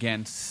or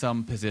against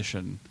some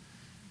position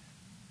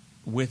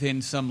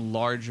within some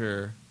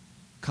larger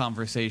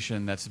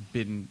conversation that's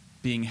been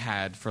being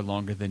had for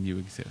longer than you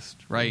exist,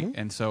 right?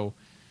 And so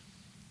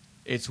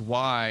it's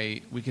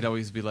why we could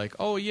always be like,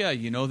 oh, yeah,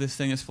 you know this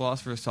thing this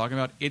philosopher is talking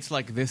about? It's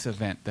like this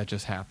event that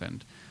just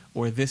happened,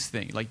 or this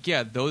thing. Like,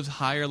 yeah, those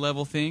higher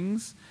level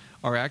things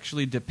are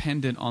actually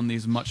dependent on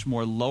these much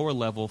more lower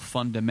level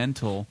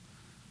fundamental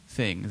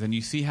things. And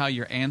you see how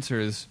your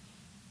answers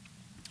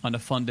on a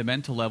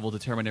fundamental level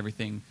determine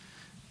everything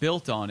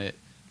built on it.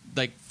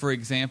 Like, for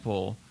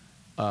example,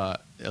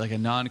 like a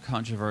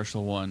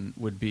non-controversial one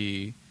would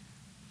be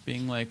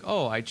being like,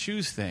 oh, I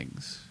choose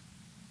things,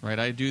 right?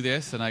 I do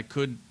this, and I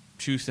could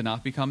choose to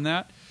not become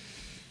that.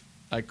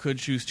 I could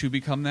choose to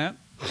become that.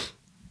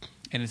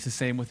 And it's the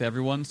same with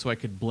everyone, so I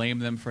could blame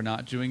them for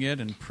not doing it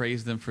and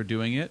praise them for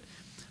doing it.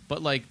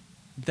 But, like,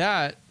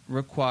 that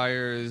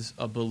requires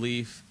a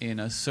belief in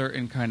a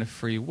certain kind of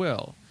free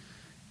will.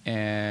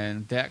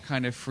 And that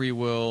kind of free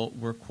will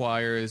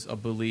requires a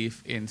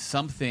belief in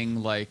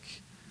something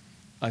like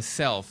a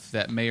self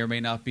that may or may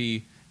not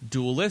be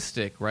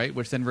dualistic, right?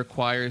 Which then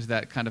requires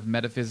that kind of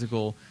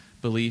metaphysical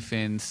belief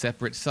in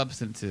separate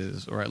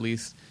substances, or at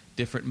least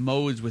different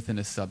modes within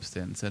a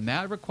substance. And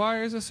that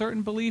requires a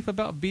certain belief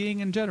about being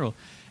in general.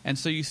 And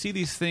so you see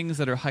these things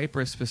that are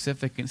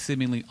hyper-specific and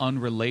seemingly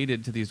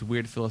unrelated to these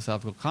weird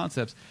philosophical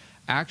concepts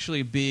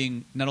actually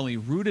being not only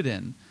rooted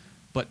in,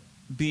 but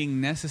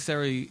being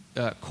necessary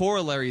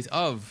corollaries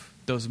of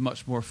those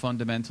much more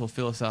fundamental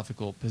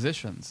philosophical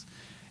positions.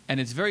 And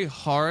it's very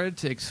hard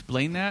to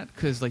explain that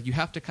because, like, you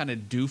have to kind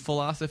of do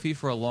philosophy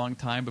for a long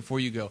time before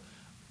you go,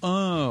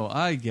 oh,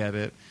 I get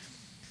it.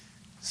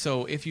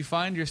 So if you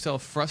find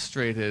yourself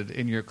frustrated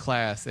in your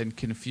class and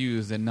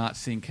confused and not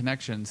seeing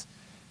connections,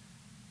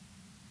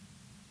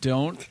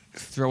 don't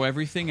throw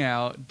everything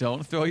out.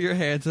 Don't throw your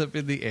hands up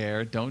in the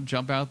air. Don't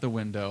jump out the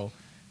window.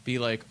 Be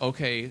like,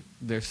 okay,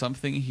 there's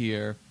something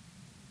here,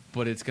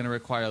 but it's going to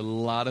require a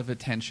lot of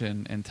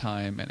attention and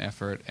time and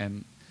effort.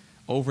 And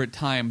over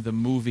time, the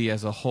movie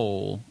as a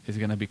whole is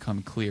going to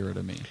become clearer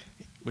to me.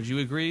 Would you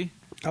agree?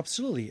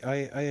 Absolutely.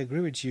 I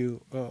agree with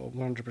you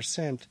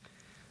 100%.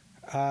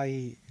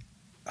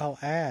 I'll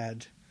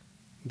add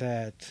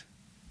that,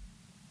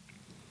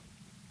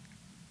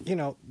 you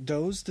know,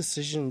 those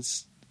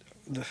decisions,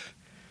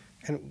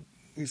 and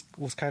it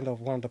was kind of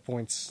one of the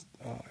points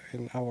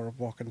in our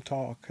walk and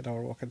talk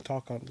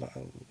on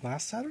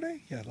last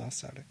Saturday? Yeah, last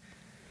Saturday.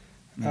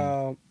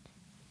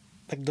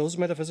 Like those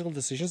metaphysical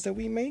decisions that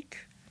we make,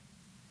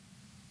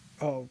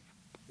 you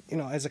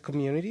know, as a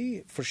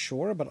community, for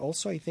sure, but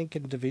also I think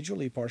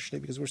individually partially,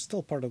 because we're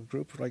still part of a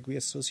group, like we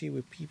associate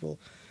with people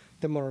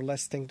that more or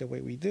less think the way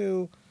we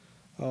do,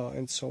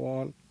 and so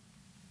on.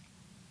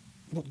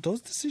 Well, those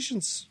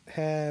decisions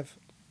have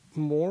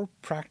more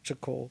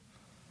practical,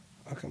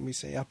 how can we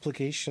say,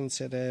 applications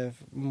that have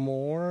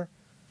more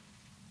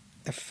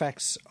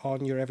effects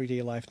on your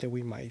everyday life than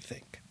you might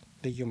think.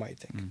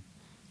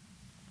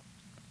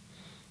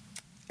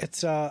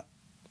 It's,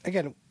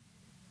 again,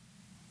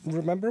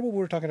 remember what we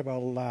were talking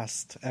about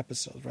last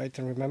episode, right?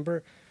 And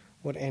remember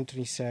what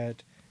Anthony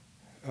said,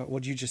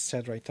 what you just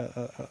said, right,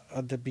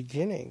 at the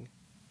beginning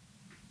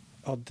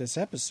of this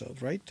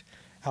episode, right?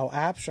 How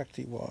abstract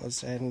it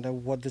was,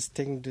 and what this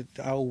thing,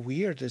 how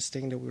weird this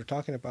thing that we were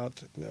talking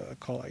about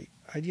called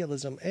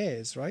idealism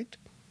is, right?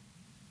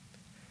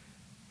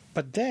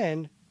 But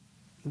then,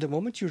 the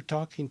moment you're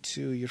talking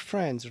to your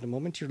friends, or the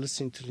moment you're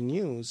listening to the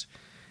news,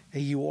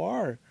 you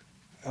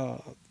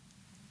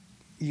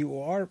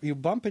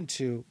bump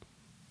into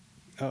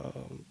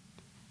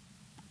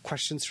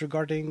questions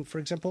regarding, for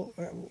example,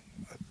 a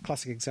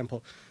classic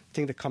example,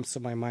 thing that comes to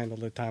my mind all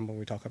the time when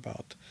we talk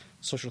about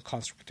social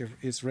construct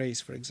is race,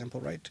 for example,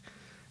 right?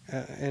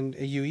 And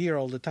you hear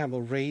all the time,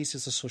 well, race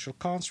is a social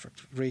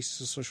construct. Race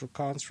is a social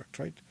construct,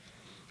 right?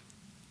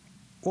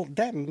 Well,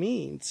 that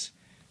means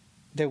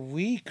that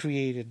we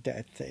created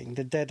that thing,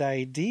 that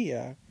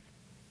idea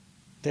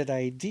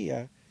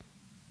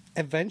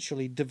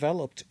eventually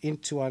developed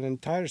into an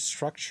entire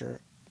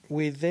structure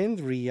within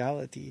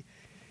reality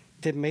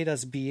that made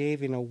us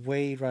behave in a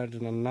way rather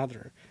than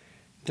another,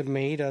 that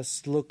made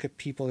us look at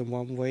people in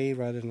one way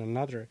rather than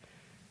another,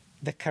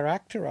 that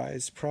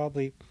characterized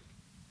probably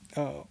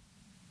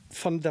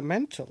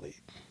fundamentally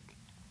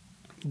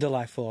the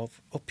life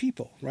of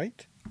people,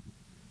 right?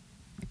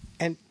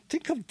 And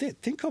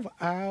think of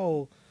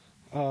how,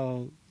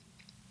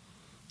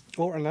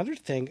 or another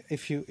thing,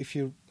 if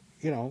you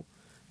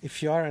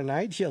are an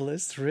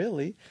idealist,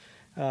 really,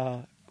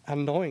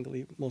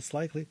 unknowingly, most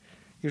likely,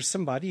 you're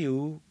somebody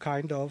who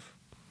kind of,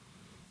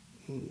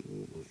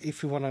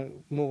 if you want to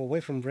move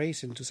away from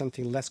race into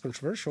something less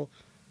controversial,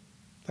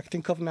 like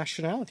think of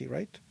nationality,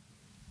 right?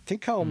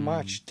 Think how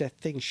much that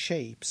thing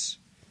shapes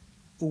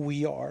who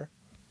we are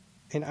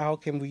and how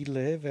can we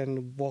live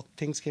and what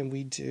things can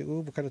we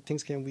do, what kind of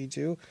things can we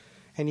do.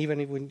 And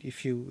even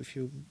if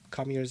you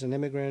come here as an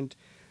immigrant,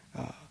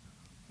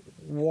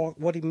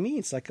 what it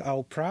means, like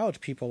how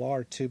proud people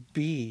are to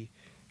be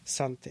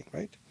something,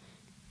 right?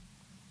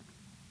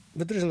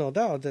 But there's no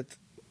doubt that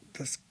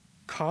this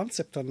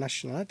concept of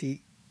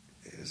nationality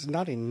is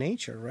not in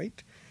nature,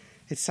 right?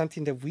 It's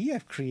something that we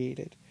have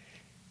created.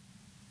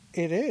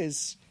 It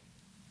is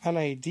an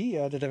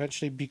idea that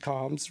eventually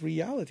becomes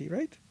reality,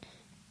 right?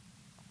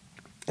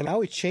 And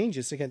how it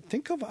changes, again,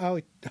 think of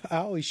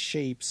how it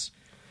shapes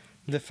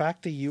the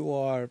fact that you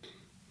are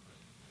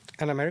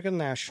an American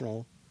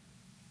national,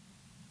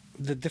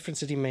 the difference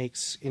that it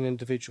makes in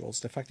individuals,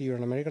 the fact that you're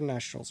an American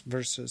national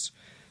versus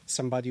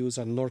somebody who's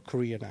a North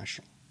Korean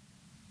national.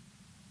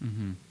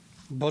 Mm-hmm.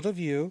 Both of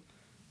you,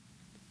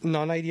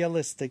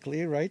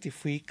 non-idealistically, right?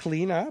 If we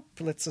clean up,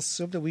 let's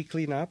assume that we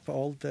clean up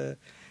that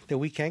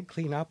we can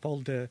clean up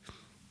all the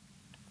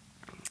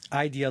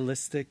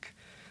idealistic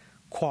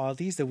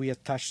qualities that we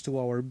attach to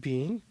our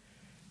being.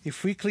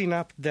 If we clean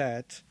up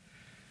that,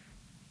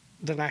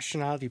 the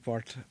nationality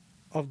part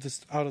of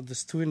this, out of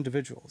these two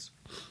individuals,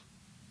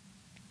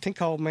 think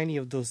how many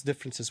of those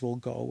differences will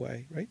go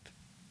away, right?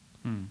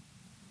 Hmm.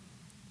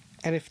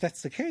 And if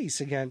that's the case,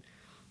 again,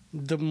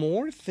 the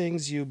more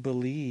things you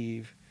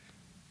believe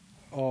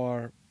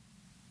are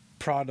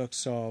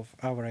products of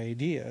our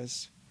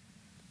ideas,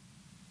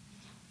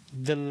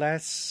 the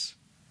less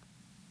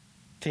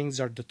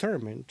things are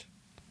determined,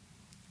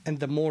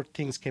 and the more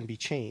things can be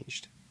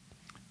changed.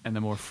 And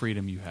the more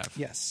freedom you have.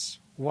 Yes.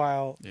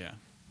 While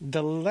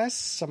the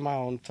less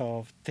amount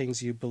of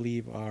things you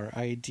believe are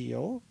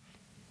ideal,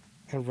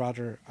 and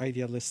rather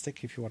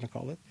idealistic, if you want to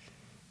call it,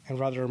 and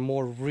rather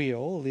more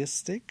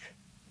realistic,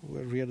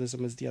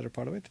 realism is the other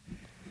part of it,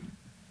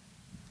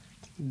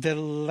 the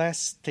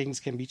less things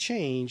can be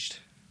changed,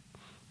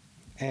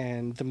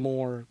 and the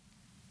more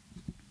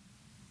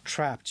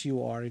trapped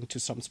you are into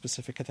some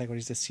specific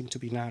categories that seem to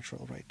be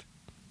natural, right?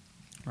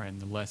 Right,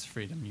 and the less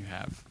freedom you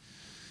have.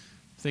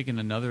 I think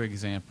another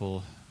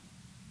example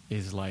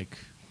is like,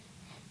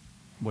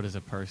 what is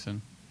a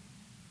person?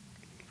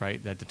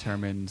 Right, that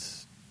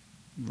determines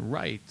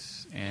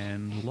rights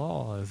and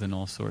laws and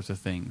all sorts of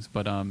things.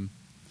 But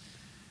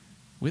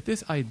with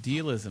this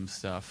idealism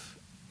stuff,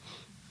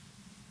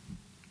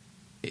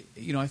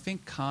 I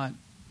think Kant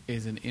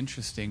is an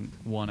interesting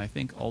one. I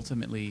think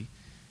ultimately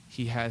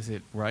he has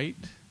it right,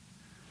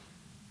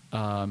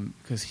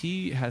 because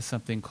he has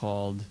something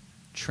called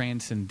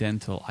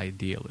transcendental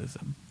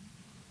idealism.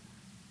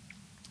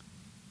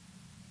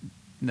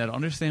 Now, to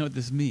understand what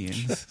this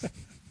means,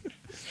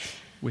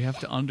 we have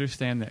to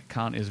understand that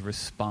Kant is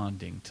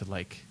responding to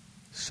like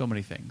so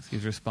many things.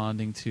 He's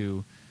responding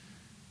to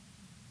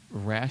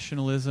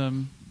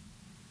rationalism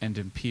and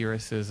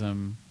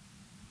empiricism,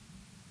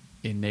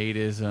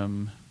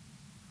 innatism,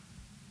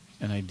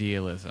 and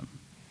idealism.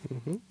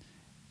 Mm-hmm.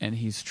 And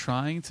he's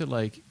trying to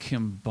like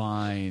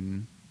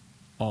combine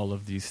all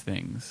of these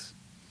things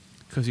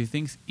because he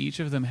thinks each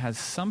of them has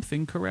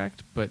something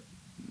correct, but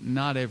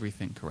not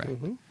everything correct.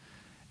 Mm-hmm.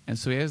 And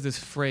so he has this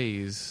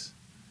phrase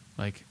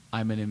like,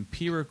 I'm an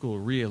empirical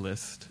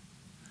realist,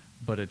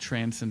 but a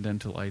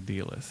transcendental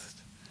idealist.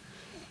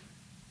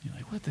 You're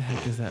like, what the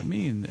heck does that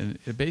mean? And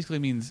it basically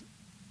means,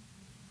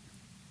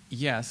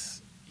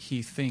 yes,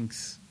 he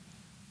thinks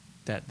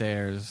that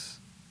there's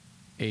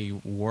a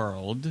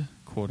world,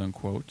 quote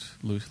unquote,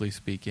 loosely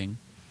speaking,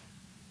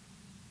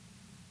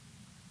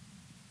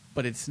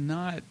 but it's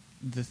not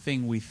the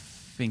thing we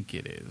think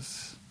it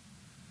is.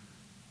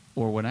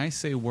 Or when I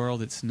say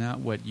world, it's not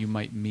what you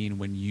might mean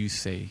when you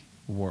say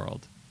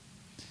world.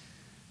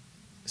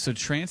 So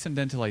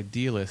transcendental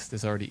idealist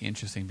is already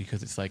interesting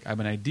because it's like, I'm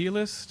an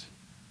idealist,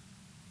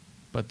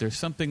 but there's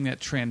something that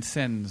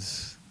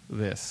transcends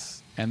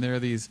this. And there are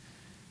these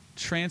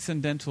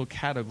transcendental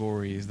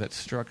categories that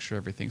structure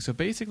everything. So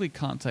basically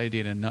Kant's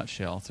idea in a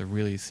nutshell, to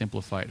really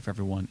simplify it for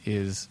everyone,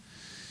 is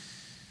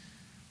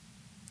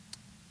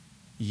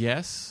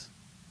yes,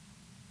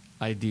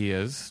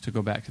 ideas, to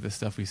go back to the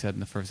stuff we said in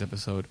the first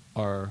episode,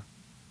 are,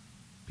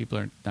 people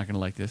are not going to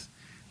like this,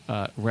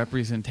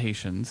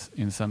 representations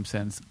in some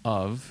sense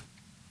of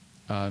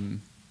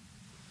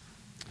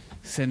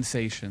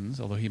sensations,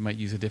 although he might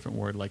use a different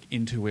word like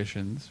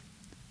intuitions,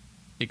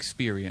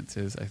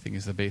 experiences, I think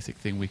is the basic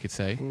thing we could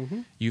say,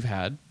 you've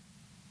had.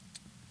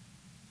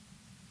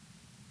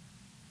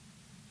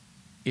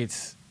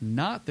 It's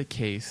not the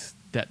case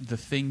that the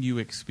thing you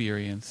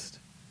experienced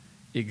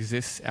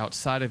exists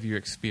outside of your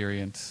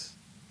experience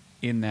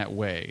in that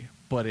way.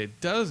 but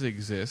it does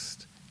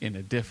exist in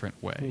a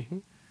different way. Mm-hmm.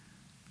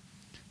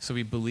 So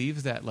he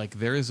believes that like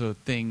there is a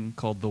thing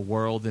called the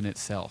world in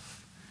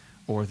itself,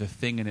 or the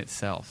thing in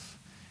itself,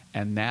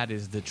 and that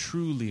is the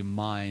truly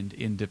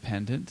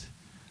mind-independent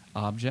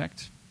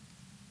object.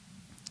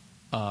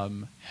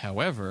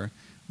 However,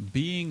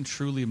 being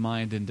truly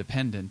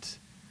mind-independent,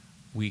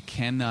 we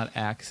cannot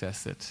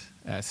access it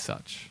as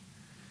such.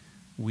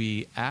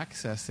 We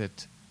access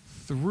it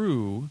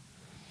through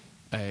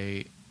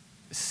a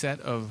set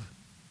of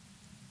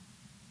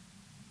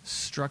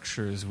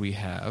structures we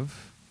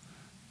have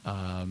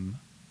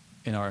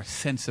in our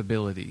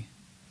sensibility,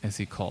 as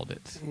he called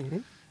it. Mm-hmm.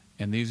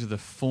 And these are the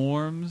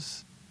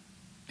forms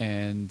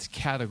and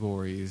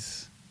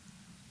categories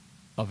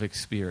of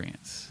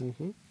experience.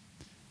 Mm-hmm.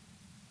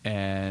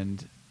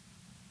 And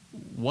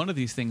one of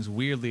these things,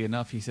 weirdly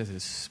enough, he says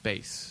is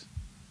space.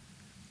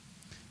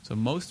 So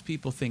most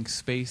people think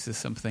space is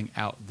something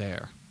out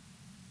there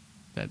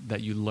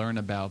that you learn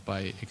about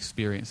by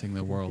experiencing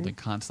the world. Mm-hmm. And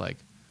Kant's like,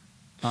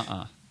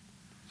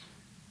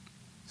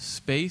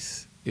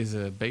 Space is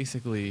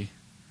basically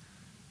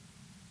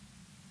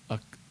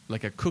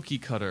like a cookie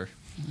cutter.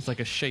 It's like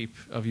a shape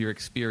of your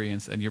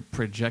experience, and you're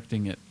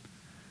projecting it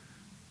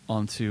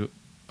onto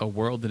a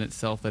world in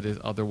itself that is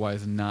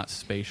otherwise not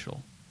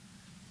spatial.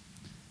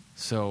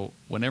 So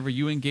whenever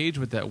you engage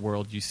with that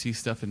world, you see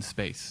stuff in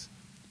space.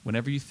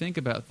 Whenever you think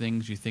about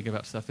things, you think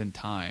about stuff in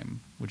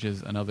time, which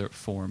is another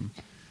form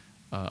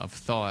of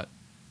thought.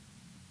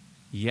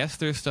 Yes,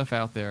 there's stuff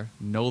out there.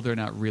 No, they're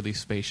not really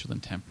spatial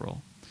and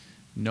temporal.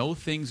 No,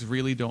 things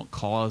really don't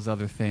cause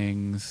other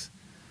things.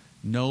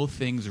 No,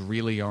 things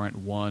really aren't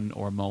one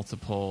or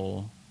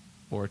multiple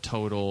or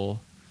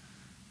total.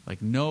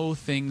 Like, no,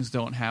 things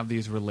don't have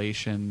these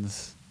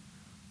relations.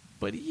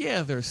 But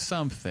yeah, there's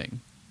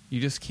something.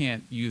 You just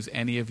can't use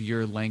any of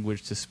your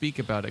language to speak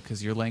about it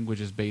because your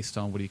language is based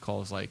on what he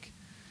calls, like,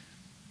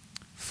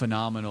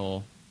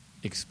 phenomenal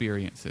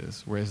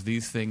experiences, whereas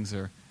these things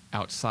are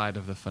outside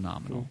of the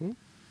phenomenal. Mm-hmm.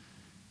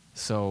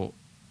 So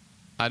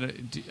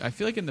I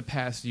feel like in the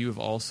past you have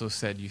also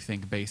said you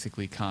think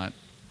basically Kant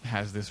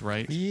has this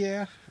right.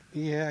 Yeah,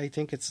 I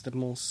think it's the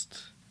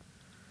most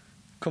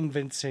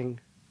convincing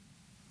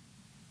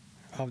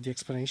of the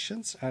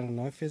explanations. I don't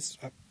know if it's.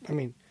 I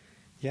mean,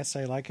 yes,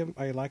 I like him.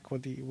 I like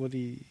what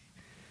he.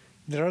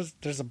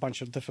 There's a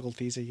bunch of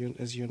difficulties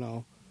as you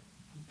know,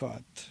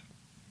 but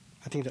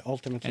I think that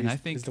ultimately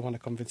is the one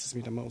that convinces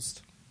me the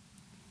most.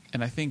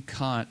 And I think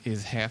Kant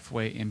is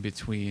halfway in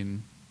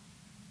between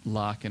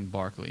Locke and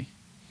Berkeley.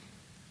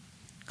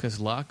 Because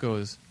Locke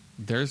goes,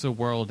 there's a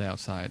world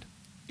outside.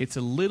 It's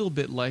a little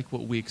bit like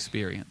what we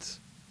experience.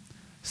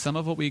 Some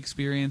of what we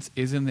experience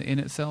is in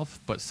itself,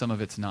 but some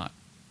of it's not.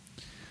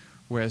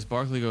 Whereas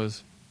Berkeley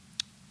goes,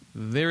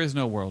 there is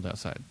no world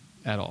outside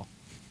at all.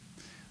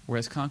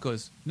 Whereas Kant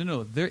goes,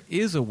 no, there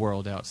is a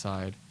world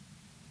outside.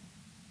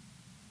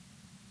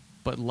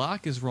 But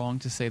Locke is wrong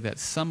to say that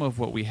some of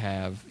what we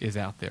have is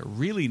out there.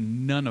 Really,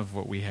 none of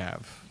what we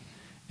have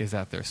is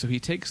out there. So he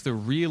takes the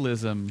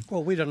realism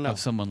we don't know. of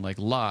someone like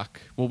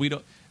Locke. Well, we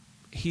don't.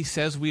 He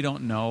says we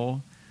don't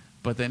know,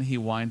 but then he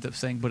winds up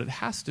saying, but it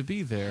has to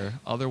be there.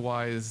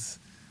 Otherwise,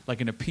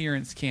 like an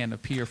appearance can't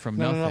appear from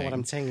nothing. No. What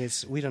I'm saying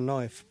is we don't know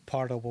if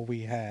part of what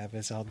we have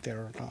is out there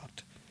or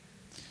not.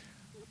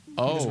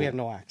 Because we have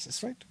no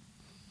access, right?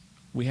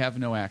 We have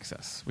no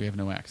access.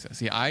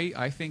 Yeah,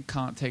 I think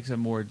Kant takes a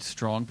more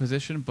strong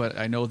position, but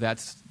I know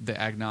that's the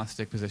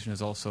agnostic position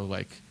is also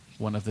like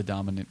one of the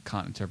dominant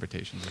Kant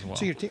interpretations as well.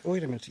 So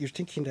wait a minute. You're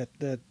thinking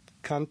that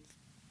Kant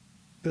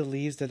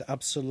believes that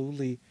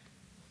absolutely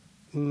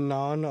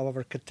none of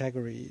our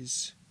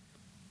categories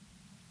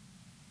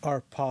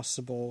are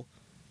possible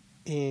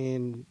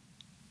in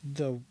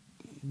the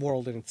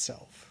world in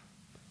itself.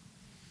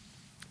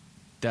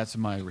 That's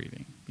my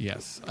reading.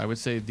 Yes. I would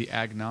say the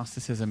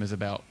agnosticism is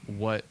about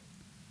what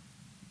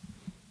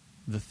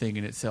the thing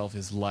in itself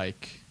is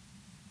like,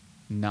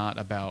 not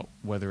about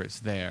whether it's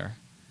there.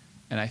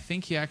 And I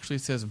think he actually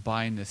says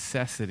by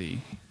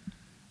necessity,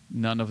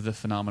 none of the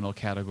phenomenal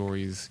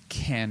categories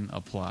can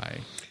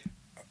apply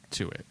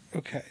to it.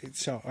 Okay,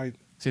 so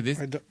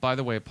by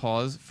the way,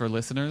 pause for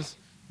listeners.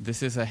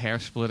 This is a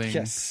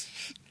hair-splitting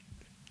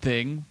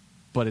thing,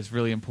 but it's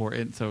really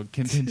important, so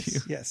continue.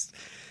 Yes.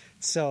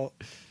 So,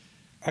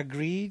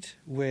 agreed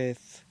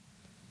with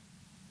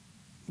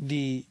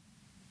the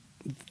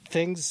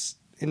things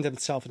in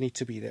themselves need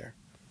to be there.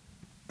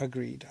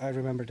 Agreed. I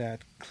remember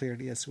that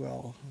clearly as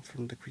well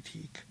from the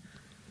critique.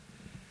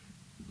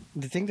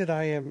 The thing that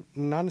I am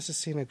not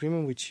necessarily in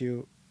agreement with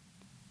you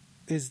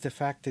is the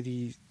fact that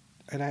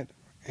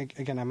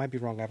I might be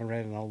wrong, I haven't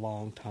read it in a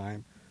long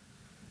time,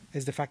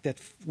 is the fact that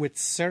with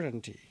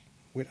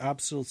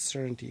absolute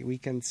certainty, we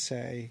can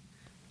say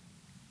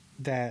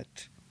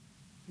that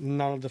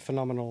none of the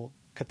phenomenal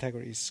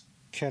categories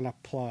can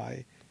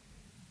apply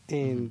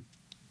in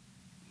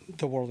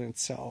the world in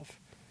itself.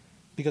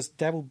 Because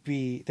that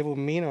will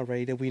mean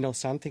already that we know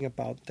something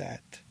about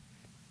that.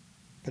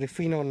 But if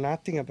we know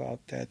nothing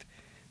about that,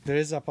 there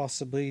is a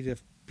possibility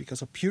that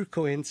because of pure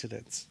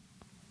coincidence,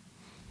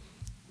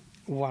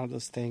 one of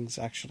those things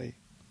actually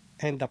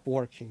end up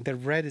working. The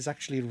red is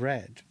actually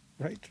red,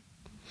 right?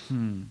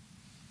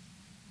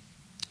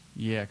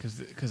 Yeah,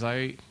 because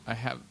I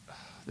have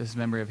this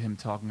memory of him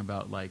talking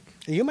about like...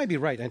 You might be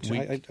right.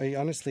 I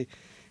honestly,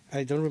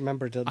 I don't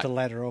remember the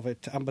letter of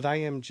it, but I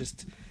am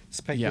just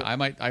speculating.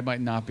 Yeah, I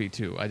might not be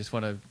too. I just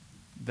want to...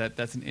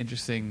 That's an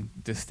interesting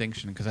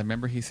distinction, because I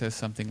remember he says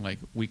something like,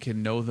 we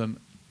can know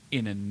them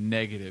in a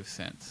negative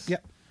sense. Yeah.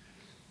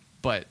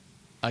 But,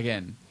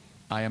 again,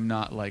 I am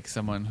not like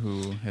someone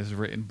who has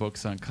written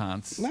books on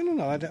Kant's...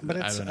 No. But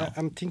I don't know.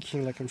 I'm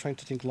thinking, like, I'm trying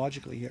to think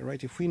logically here,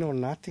 right? If we know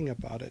nothing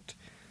about it,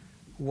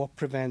 what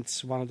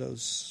prevents one of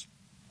those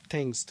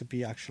things to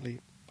be actually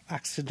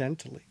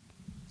accidentally?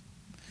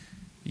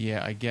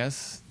 Yeah, I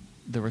guess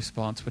the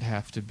response would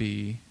have to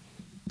be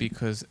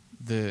because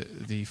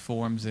the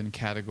forms and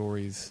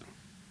categories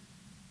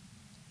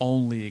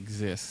only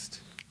exist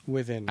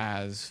Within.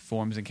 as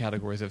forms and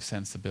categories of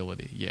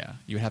sensibility. Yeah,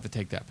 you would have to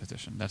take that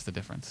position. That's the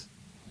difference.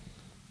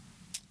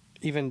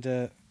 Even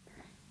the...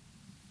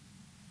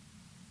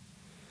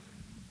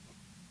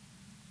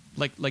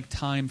 Like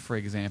time, for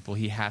example,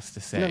 he has to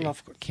say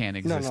of course. can't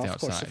exist of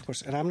outside. Of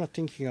course. And I'm not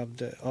thinking of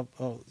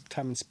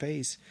time and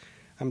space.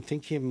 I'm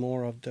thinking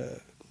more of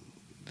the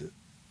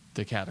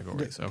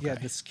categories. Okay. Yeah,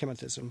 the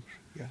schematism.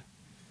 Yeah.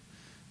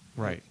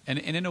 Right. And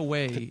in a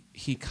way,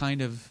 he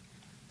kind of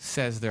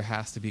says there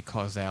has to be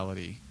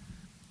causality,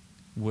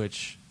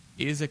 which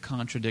is a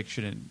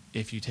contradiction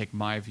if you take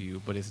my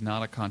view, but is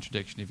not a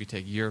contradiction if you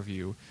take your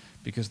view,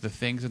 because the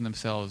things in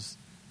themselves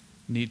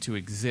need to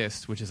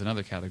exist, which is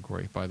another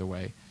category, by the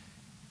way,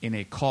 in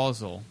a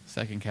causal,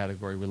 second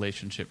category,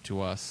 relationship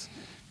to us.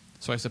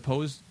 So I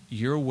suppose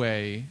your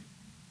way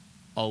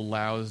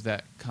allows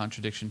that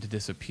contradiction to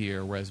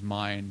disappear, whereas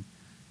mine,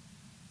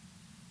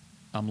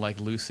 I'm like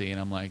Lucy, and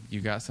I'm like,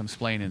 you got some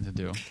splaining to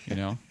do, you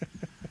know?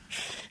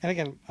 And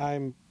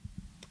again,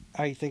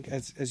 I think,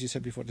 as you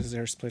said before, this is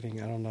air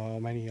splitting. I don't know how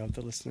many of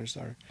the listeners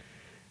are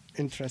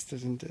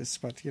interested in this,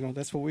 but,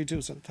 that's what we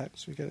do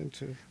sometimes. We get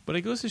into... But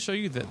it goes to show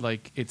you that,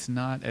 like, it's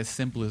not as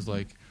simple as,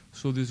 like,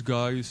 so this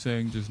guy is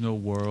saying there's no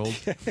world.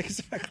 Yeah,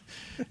 exactly.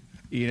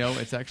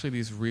 It's actually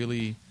these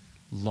really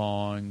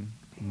long,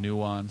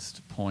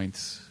 nuanced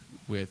points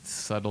with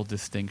subtle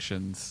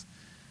distinctions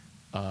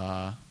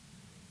and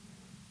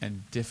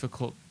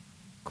difficult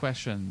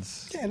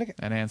questions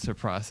and answer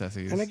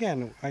processes. And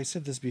again, I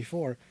said this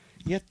before,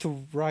 he had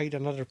to write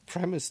another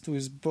premise to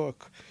his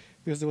book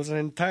because there was an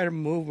entire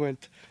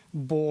movement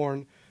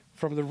born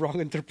from the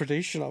wrong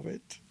interpretation of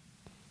it.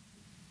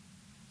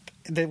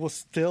 That was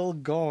still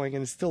going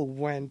and still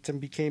went and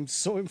became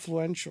so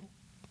influential.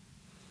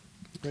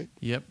 Right?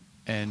 Yep.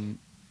 And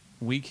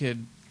we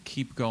could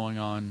keep going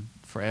on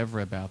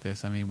forever about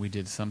this. I mean, we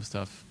did some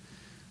stuff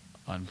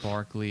on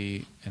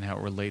Berkeley and how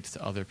it relates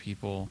to other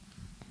people.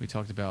 We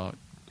talked about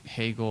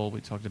Hegel. We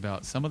talked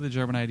about some of the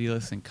German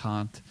idealists and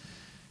Kant.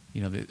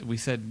 We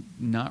said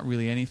not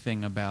really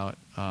anything about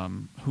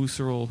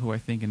Husserl, who I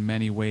think in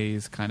many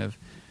ways kind of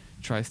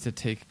tries to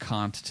take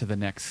Kant to the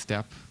next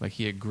step. Like,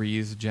 he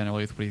agrees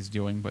generally with what he's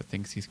doing, but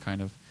thinks he's kind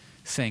of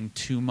saying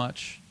too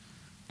much.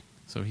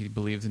 So he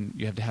believes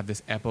you have to have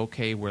this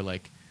epoche where,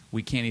 like,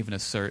 we can't even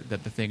assert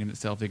that the thing in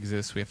itself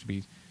exists. We have to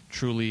be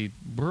truly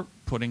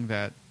putting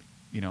that,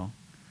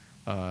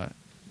 how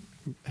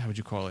would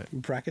you call it?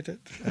 Bracketed?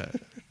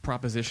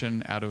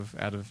 Proposition out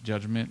of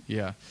judgment.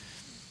 Yeah.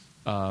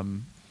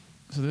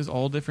 So there's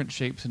all different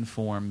shapes and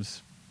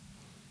forms.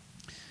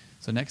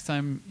 So next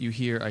time you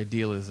hear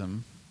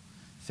idealism,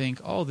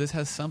 think, oh, this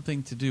has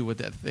something to do with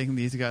that thing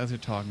these guys are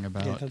talking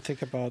about. Yeah, don't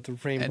think about the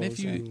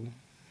rainbows.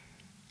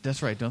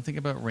 That's right. Don't think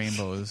about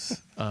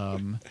rainbows.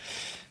 And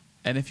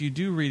if you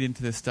do read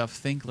into this stuff,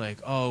 think like,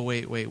 oh,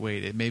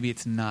 wait. Maybe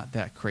it's not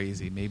that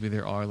crazy. Maybe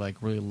there are like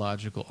really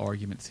logical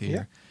arguments here.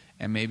 Yeah.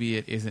 And maybe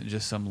it isn't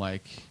just some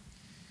like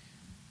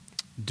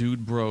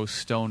dude bro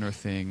stoner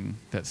thing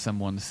that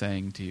someone's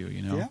saying to you,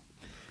 Yeah.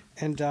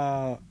 And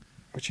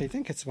which I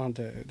think it's one of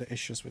the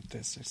issues with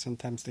this.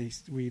 Sometimes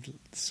we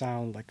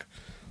sound like,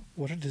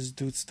 what are these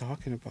dudes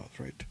talking about,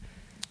 right?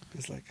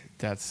 It's like...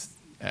 That's...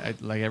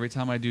 like every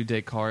time I do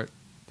Descartes,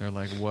 they're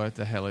like, what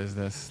the hell is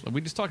this?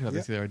 We just talked about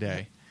this the other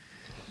day.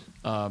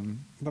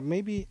 But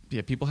maybe...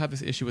 Yeah, people have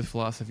this issue with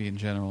philosophy in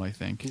general, I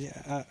think.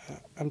 Yeah,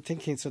 I'm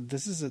thinking, so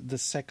this is the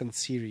second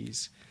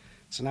series.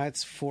 So now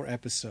it's 4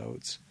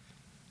 episodes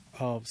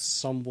of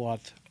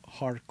somewhat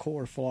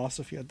hardcore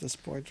philosophy at this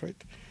point, right?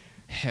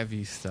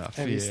 Heavy stuff.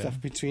 Heavy stuff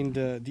between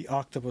the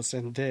octopus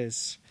and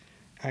this.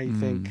 I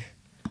think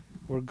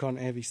we're gone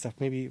heavy stuff.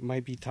 Maybe it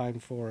might be time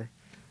for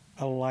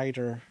a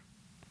lighter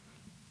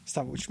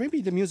stuff, which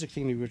maybe the music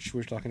thing which we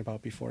were talking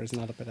about before is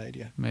not a bad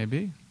idea.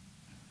 Maybe.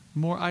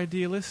 More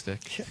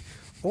idealistic. Yeah.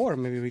 Or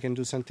maybe we can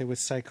do something with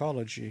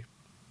psychology.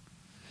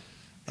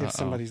 If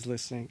somebody's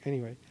listening.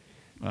 Anyway.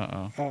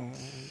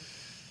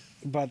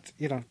 But,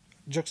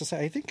 jokes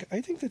aside,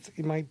 I think that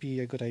it might be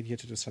a good idea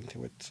to do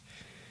something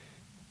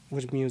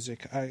with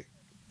music.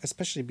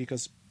 Especially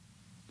because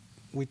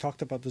we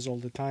talked about this all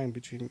the time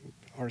between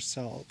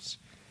ourselves.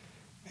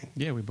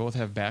 Yeah, we both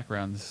have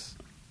backgrounds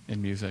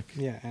in music.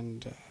 Yeah,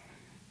 and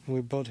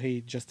we both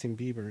hate Justin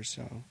Bieber,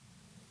 so...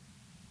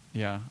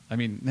 Yeah, I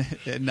mean,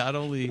 not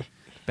only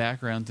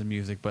backgrounds in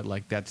music, but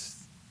like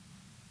that's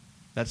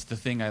the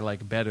thing I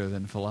like better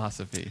than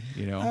philosophy.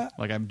 You know,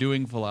 like I'm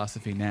doing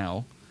philosophy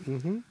now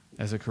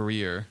as a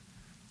career,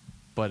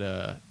 but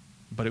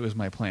it was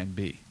my plan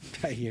B.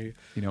 I hear you.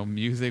 You know,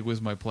 music was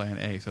my plan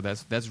A, so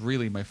that's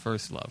really my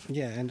first love.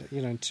 Yeah, and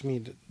you know, to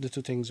me, the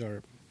two things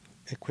are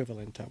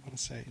equivalent. I want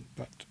to say,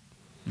 but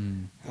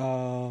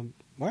well,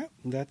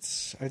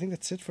 I think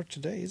that's it for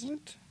today, isn't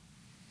it?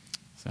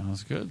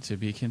 Sounds good. To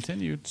be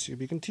continued. To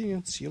be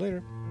continued. See you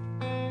later.